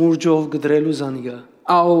ներքնաբես մուրջով գդրելու զանիգա։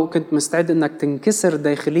 او كنت مستعد انك تنكسر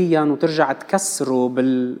داخليا وترجع تكسره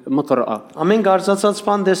بالمطرقة. Ամեն գարձացած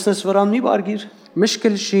բան դեսնես վրան մի բարգիր։ مش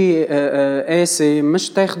كل شيء قاسي مش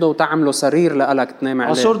تاخده وتعمله سرير لألك تنام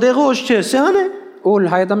عليه. Ասոր դեղոջ չէ, սեան է։ قول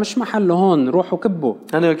هيدا مش محله هون، روح وكبه.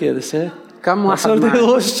 Հանը ოკեդես է։ كم واحد Ասոր معك؟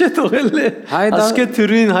 դեղոջ չէ թողել է։ Հայդա- Ասկե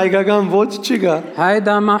թուրին հայկական ոչ չկա։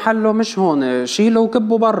 هيدا محله مش هون، شيله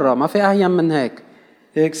وكبه برا، ما في أهين من هيك.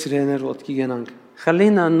 Եկ սիրեներ ոտքի գնանք։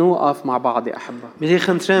 خلينا نوقف مع بعض يا أحبة. Մի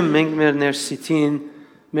խնդրեմ մենք մեր ներսիտին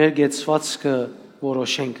մեր գեցվածքը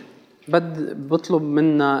որոշենք։ بطلب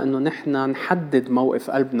منا انه نحن نحدد موقف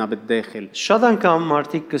قلبنا بالداخل. Շատ անգամ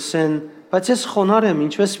մարդիկ կսեն, բայց ես խոնար եմ,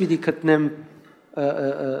 ինչպես պիտի գտնեմ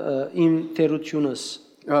իմ տերությունս։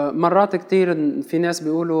 مرات كتير في ناس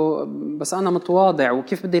بيقولوا بس أنا متواضع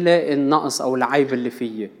وكيف بدي لاقي النقص أو العيب اللي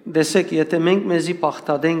فيي. Դեսեք, եթե մենք մեզի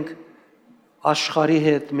պախտադենք աշխարհի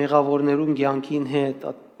հետ, մեղավորներուն կյանքին հետ,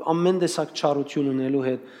 ամեն տեսակ չարություն ունելու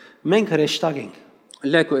հետ, մենք հրեշտակ ենք։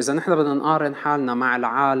 لكن إذا نحن بدنا نقارن حالنا مع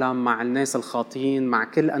العالم، مع الناس الخاطئين، مع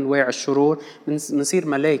كل أنواع الشرور، بنصير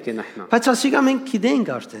ملايكة نحن. Բայց ասիկա մենք գիտենք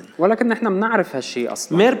արդեն։ ولكن نحن بنعرف هالشيء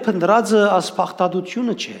أصلا. Մեր փնդրածը աս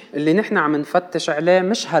պախտադությունը չէ։ اللي نحن عم نفتش عليه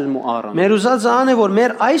مش هالمقارنة. Մեր ուզածը ան է որ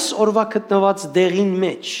մեր այս օրվա գտնված դեղին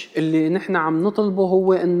մեջ اللي نحن عم نطلبه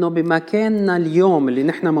هو إنه بمكاننا اليوم اللي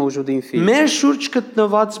نحن موجودين فيه. մեր շուրջ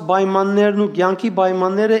գտնված պայմաններն ու կյանքի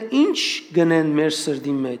պայմանները ինչ գնեն մեր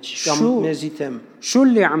սրտի մեջ կամ Շու- մեզի թեմ։ شو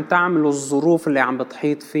اللي عم تعملوا الظروف اللي عم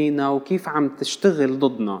بتحيط فينا وكيف عم تشتغل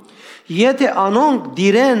ضدنا؟ Եթե անոնք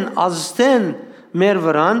դիրեն ազդեն մեր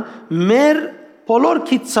վրան, մեր բոլոր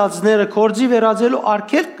քիծածները կորձի վերածելու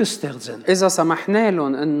արկելք կստեղծեն։ إذا سمحنا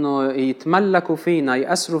لهم إنه يتملكوا فينا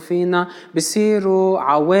يأثروا فينا بصيروا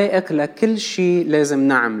عوائق لكل شيء لازم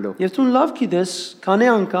نعمله. Եվ դու լավ գիտես, քանի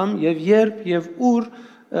անգամ եւ երբ եւ ուր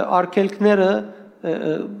արկելքները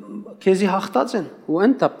քեզի հաղթած են։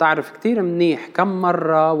 وأنت بتعرف كتير منيح كم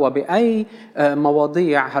مرة وبأي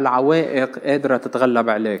مواضيع هالعوائق قادرة تتغلب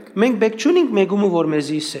عليك. Մենք բեք չունենք մեգումը որ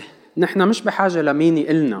մեզի իսե։ نحن مش بحاجة لمين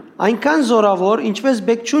يقلنا. Այնքան զորավոր, ինչպես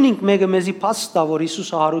բեք չունենք մեկը մեզի փաստա որ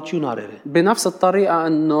Հիսուսը հարություն արել է։ بنفس الطريقة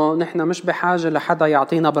إنه نحن مش بحاجة لحدا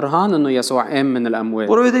يعطينا برهان إنه يسوع قام من الأموات.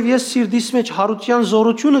 Որովհետեւ ես սիրտիս մեջ հարության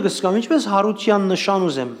զորությունը կսկամ, ինչպես հարության նշան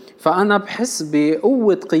ուզեմ։ فأنا بحس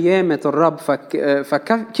بقوة قيامة الرب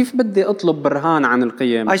فكيف بدي أطلب برهان عن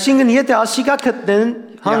القيامة؟ Այսինքն եթե ասիկա գտնեն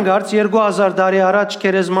հանգարց 2000 տարի առաջ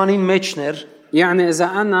քերեզմանին մեջներ, يعني إذا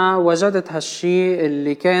أنا وجدت هالشيء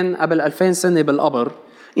اللي كان قبل 2000 سنة بالقبر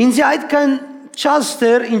ինձ այդքան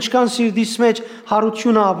չաստեր ինչքան սիրտիս մեջ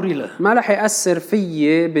հարությունը ապրիլը։ ما رح يأثر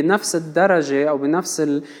فيي بنفس الدرجة أو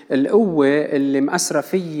بنفس القوة اللي مأثرة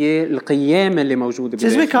فيي القيامة اللي موجودة Ձեզ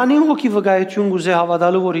بداخلي. մեկ անի հոգի վկայություն գուզե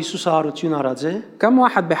հավատալու որ Հիսուսը հարություն արած է։ كم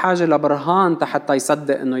واحد بحاجة لبرهان حتى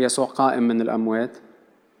يصدق إنه يسوع قائم من الأموات؟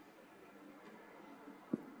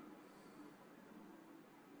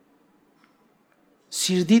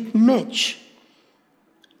 Սիրտիդ մեջ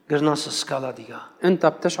գրնաս սկալա դիգա։ أنت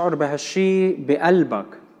بتشعر بهالشيء بقلبك.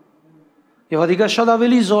 Եվ դիգա շատ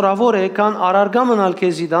ավելի զորավոր է, քան արարգա մնալ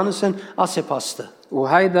քեզի դանսեն ասեփաստը։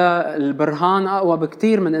 وهيدا البرهان أقوى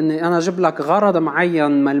بكتير من إني أنا أجيب لك غرض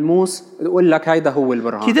معين ملموس أقول لك هيدا هو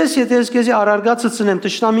البرهان. Գիտես, եթե ես քեզի արարգա ցցնեմ,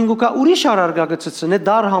 տշնամին գուկա ուրիշ արարգա կցցնե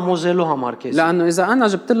դար համոզելու համար քեզ։ لأنه إذا أنا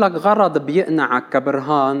جبت لك غرض بيقنعك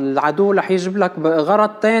كبرهان، العدو رح يجيب لك غرض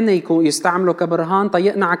تاني يكون يستعمله كبرهان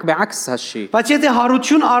تيقنعك بعكس هالشيء. Բայց եթե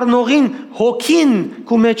հարություն առնողին հոգին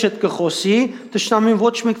քու մեջդ կխոսի, տշնամին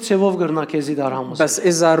ոչ մեկ ցևով գրնա քեզի դար համոզել։ بس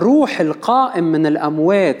إذا روح القائم من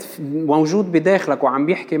الأموات موجود بداخلك وعم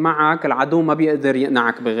بيحكي معك، العدو ما بيقدر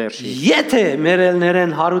يقنعك بغير شيء. Եթե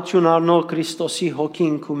մերելներեն հարություն առնող Քրիստոսի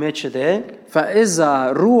հոգին քու մեջդ է,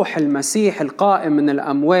 فإذا روح المسيح القائم من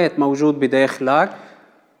الأموات موجود بداخلك،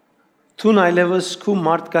 Դու այլևս քու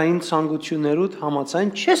մարդկային ցանկություններուդ համաձայն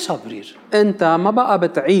չես ապրիր։ أنت ما بقى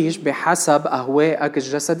بتعيش بحسب أهوائك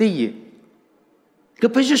الجسدية.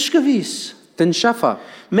 Կբժշկվիս, تنشفى،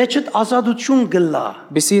 մեջդ ազատություն գլա,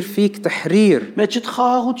 بصير فيك تحرير، մեջդ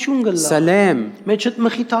խաղաղություն գլա, سلام، մեջդ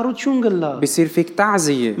մխիթարություն գլա, بصير فيك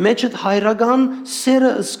تعزية، մեջդ հայրական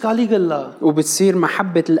սերը զգալի գլա։ وبتصير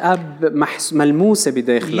محبة الأب ملموسة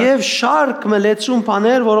بداخلك. Եվ շարք մլեցում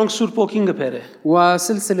բաներ, որոնք Սուրբ Օքին կբերե։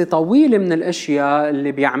 وسلسلة طويلة من الأشياء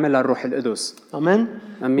اللي بيعملها الروح القدس. Ամեն։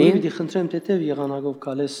 Ամեն։ Մենք խնդրեմ թեթև եղանակով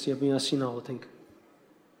կալես եւ միասին աղոթենք։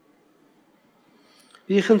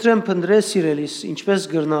 Ես խնդրեմ փնդրես սիրելիս, ինչպես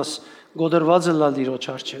գրնաս գոդրվածը լալ դիրոջ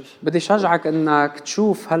արչև։ بدي شجعك انك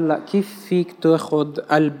تشوف هلا كيف فيك تاخذ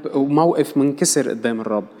قلب وموقف منكسر قدام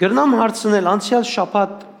الرب. Գրնամ հարցնել անցյալ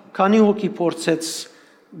շաբաթ քանի հոգի փորձեց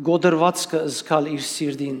գոդրվածքը զգալ իր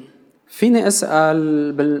սիրտին։ فيني اسال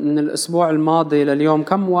من الاسبوع الماضي لليوم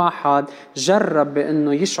كم واحد جرب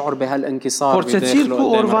بانه يشعر بهالانكسار Փորձեցիր بداخله քու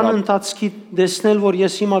قدام օրվան الرب. ընթացքի տեսնել, որ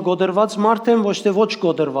ես հիմա գոդրված մարդ եմ, ոչ թե ոչ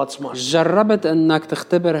գոդրված մարդ։ جربت انك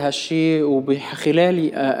تختبر هالشيء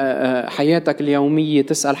وبخلال حياتك اليوميه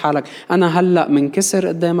تسال حالك انا هلا منكسر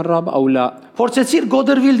قدام الرب او لا؟ Փորձեցիր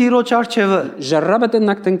գոդրվիլ դիրոջ արչևը։ جربت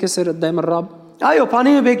انك تنكسر قدام الرب؟ Այո,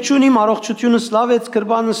 բանի բեկչունիմ առողջությունս լավ է,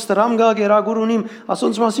 կրբանս տրամ գա գերագուր ունիմ,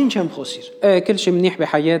 ասոնց մասին չեմ խոսիր։ ايه كل شيء منيح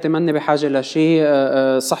بحياتي ماني بحاجه لشيء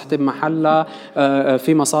صحتي بمحلها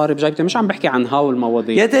في مصاري بجيبتي مش عم بحكي عن هاو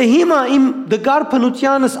المواضيع. Եթե հիմա իմ դգար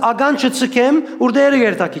փնությանս ագանչը ցկեմ, ուր դերը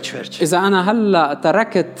երթակի չվերջ։ اذا انا هلا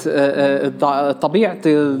تركت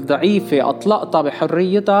طبيعتي الضعيفه اطلقتها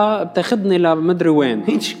بحريتها بتاخذني لمدري وين.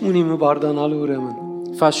 Ինչ ունիմ բարդանալու ուրեմն։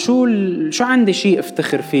 فشو شو عندي شيء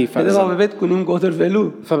افتخر فيه Դա فإذا վետ կունիմ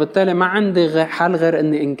գոդրվելու։ فبالتالي ما عندي حل غير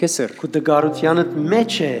اني انكسر. Քու դգարությանդ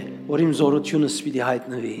մեջ է, որ իմ զորությունս պիտի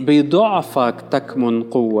հայտնվի։ بضعفك تكمن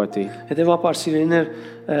قوتي. Հետևաբար սիրելիներ,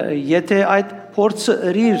 եթե այդ փորձը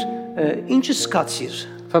ըրիր, ինչը սկացիր։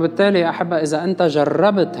 فبالتالي أحبة إذا أنت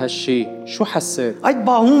جربت هالشيء شو حسيت؟ Այդ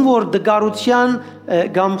բահում որ դգարության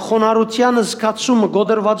կամ խոնարհության զգացումը,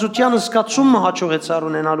 գոդրվածության զգացումը հաջողեցար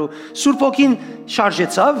ունենալու Սուրբ Օքին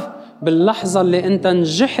շարժեցավ։ باللحظة اللي أنت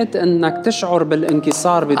نجحت أنك تشعر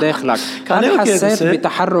بالانكسار بداخلك هل حسيت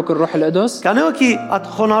بتحرك الروح القدس؟ Կանեոքի այդ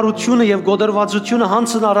խոնարհությունը եւ գոդրվածությունը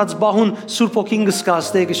հանցն առած բահուն Սուրբ Օքին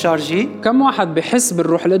գսկաստե գշարժի։ كم واحد بحس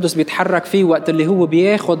بالروح القدس بيتحرك فيه وقت اللي هو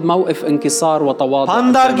بياخد موقف انكسار وتواضع؟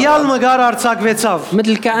 Փանդարգյալ մգար արցակվեցավ։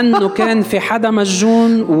 مثل كأنه كان في حدا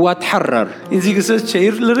مسجون وتحرر. Ինձ գսես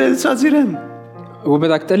չէիր լրացած իրեն։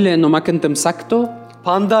 وبدك تقلي إنه ما كنت مسكته؟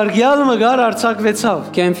 Փանդարգյալ մգար արցակվեցավ։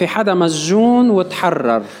 كان في حدا مسجون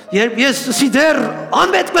وتحرر. Երբ ես սիդեր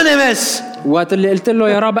անբետ բնեմես։ وقت اللي قلت له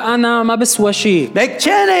يا رب أنا ما بسوى شيء. Դեք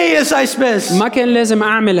չեն ես այսպես։ ما كان لازم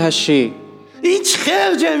أعمل هالشيء. Ինչ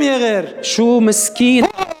խեղճ եմ եղեր։ شو مسكين.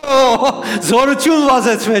 Զորություն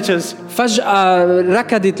վազեց մեջս։ فجأة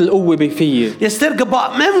ركضت القوة بفيي. Ես դեռ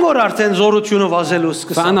գբամեմ որ արդեն զորությունը վազելու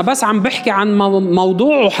սկսա։ فأنا بس عم بحكي عن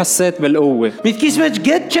موضوع وحسيت بالقوة. Միտքիս մեջ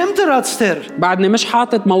գետ չեմ դրած դեռ։ بعدني مش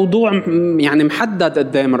حاطط موضوع يعني محدد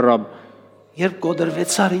قدام الرب. Երբ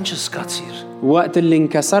գոդրվեցար ինչ սկացիր։ وقت اللي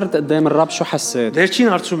انكسرت قدام الرب شو حسيت؟ Վերջին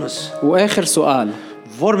հարցումս։ وآخر سؤال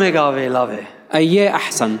Որ մեկ ավելի է։ أيه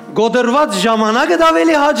أحسن؟ Գոդրված ժամանակը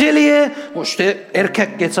ավելի հաճելի է, ոչ թե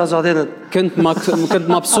երքեք կեցած ադենը։ كنت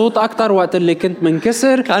مبسوط أكتر وقت اللي كنت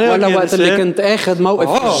منكسر ولا وقت اللي كنت آخذ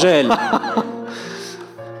موقف رجال؟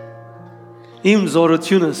 Իմ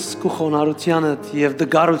զորությունս, քու խոնարհությանդ եւ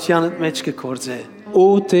դգարությանդ մեջ կկործե։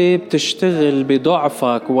 قوتي بتشتغل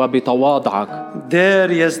بضعفك وبتواضعك. Դեր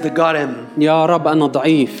ես դգար եմ, يا رب أنا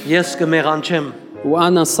ضعيف ես կմեղանչեմ,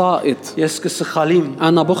 وأنا ساقط، ես կսխալիմ,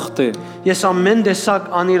 أنا بخطئ، ես ամեն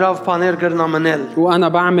տեսակ անիրավ բաներ կրնամ անել։ وأنا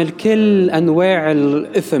بعمل كل أنواع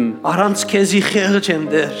الإثم. Առանց քեզի խեղճ եմ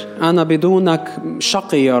դեր, أنا بدونك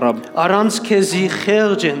شقي يا رب، առանց քեզի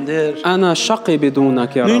խեղճ եմ դեր։ أنا شقي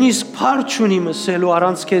بدونك يا رب. Նույնիսկ բար չունիմ ասելու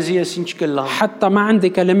առանց քեզի ես ինչ կլամ։ حتى ما عندي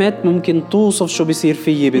كلمات ممكن توصف شو بيصير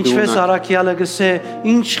فيي Ինչպես بدونك. Արաքյալը գսե,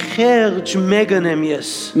 ինչ խեղճ մեկն եմ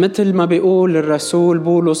ես։ مثل ما بيقول الرسول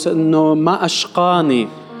بولس إنه ما أشقاني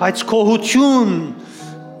Բայց քոհություն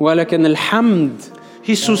ولكن الحمد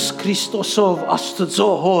Հիսուս Քրիստոսով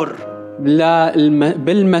Աստծո հոր։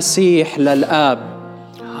 بالمسيح للآب.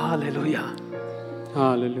 Հալելույա։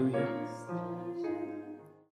 هاليلويا.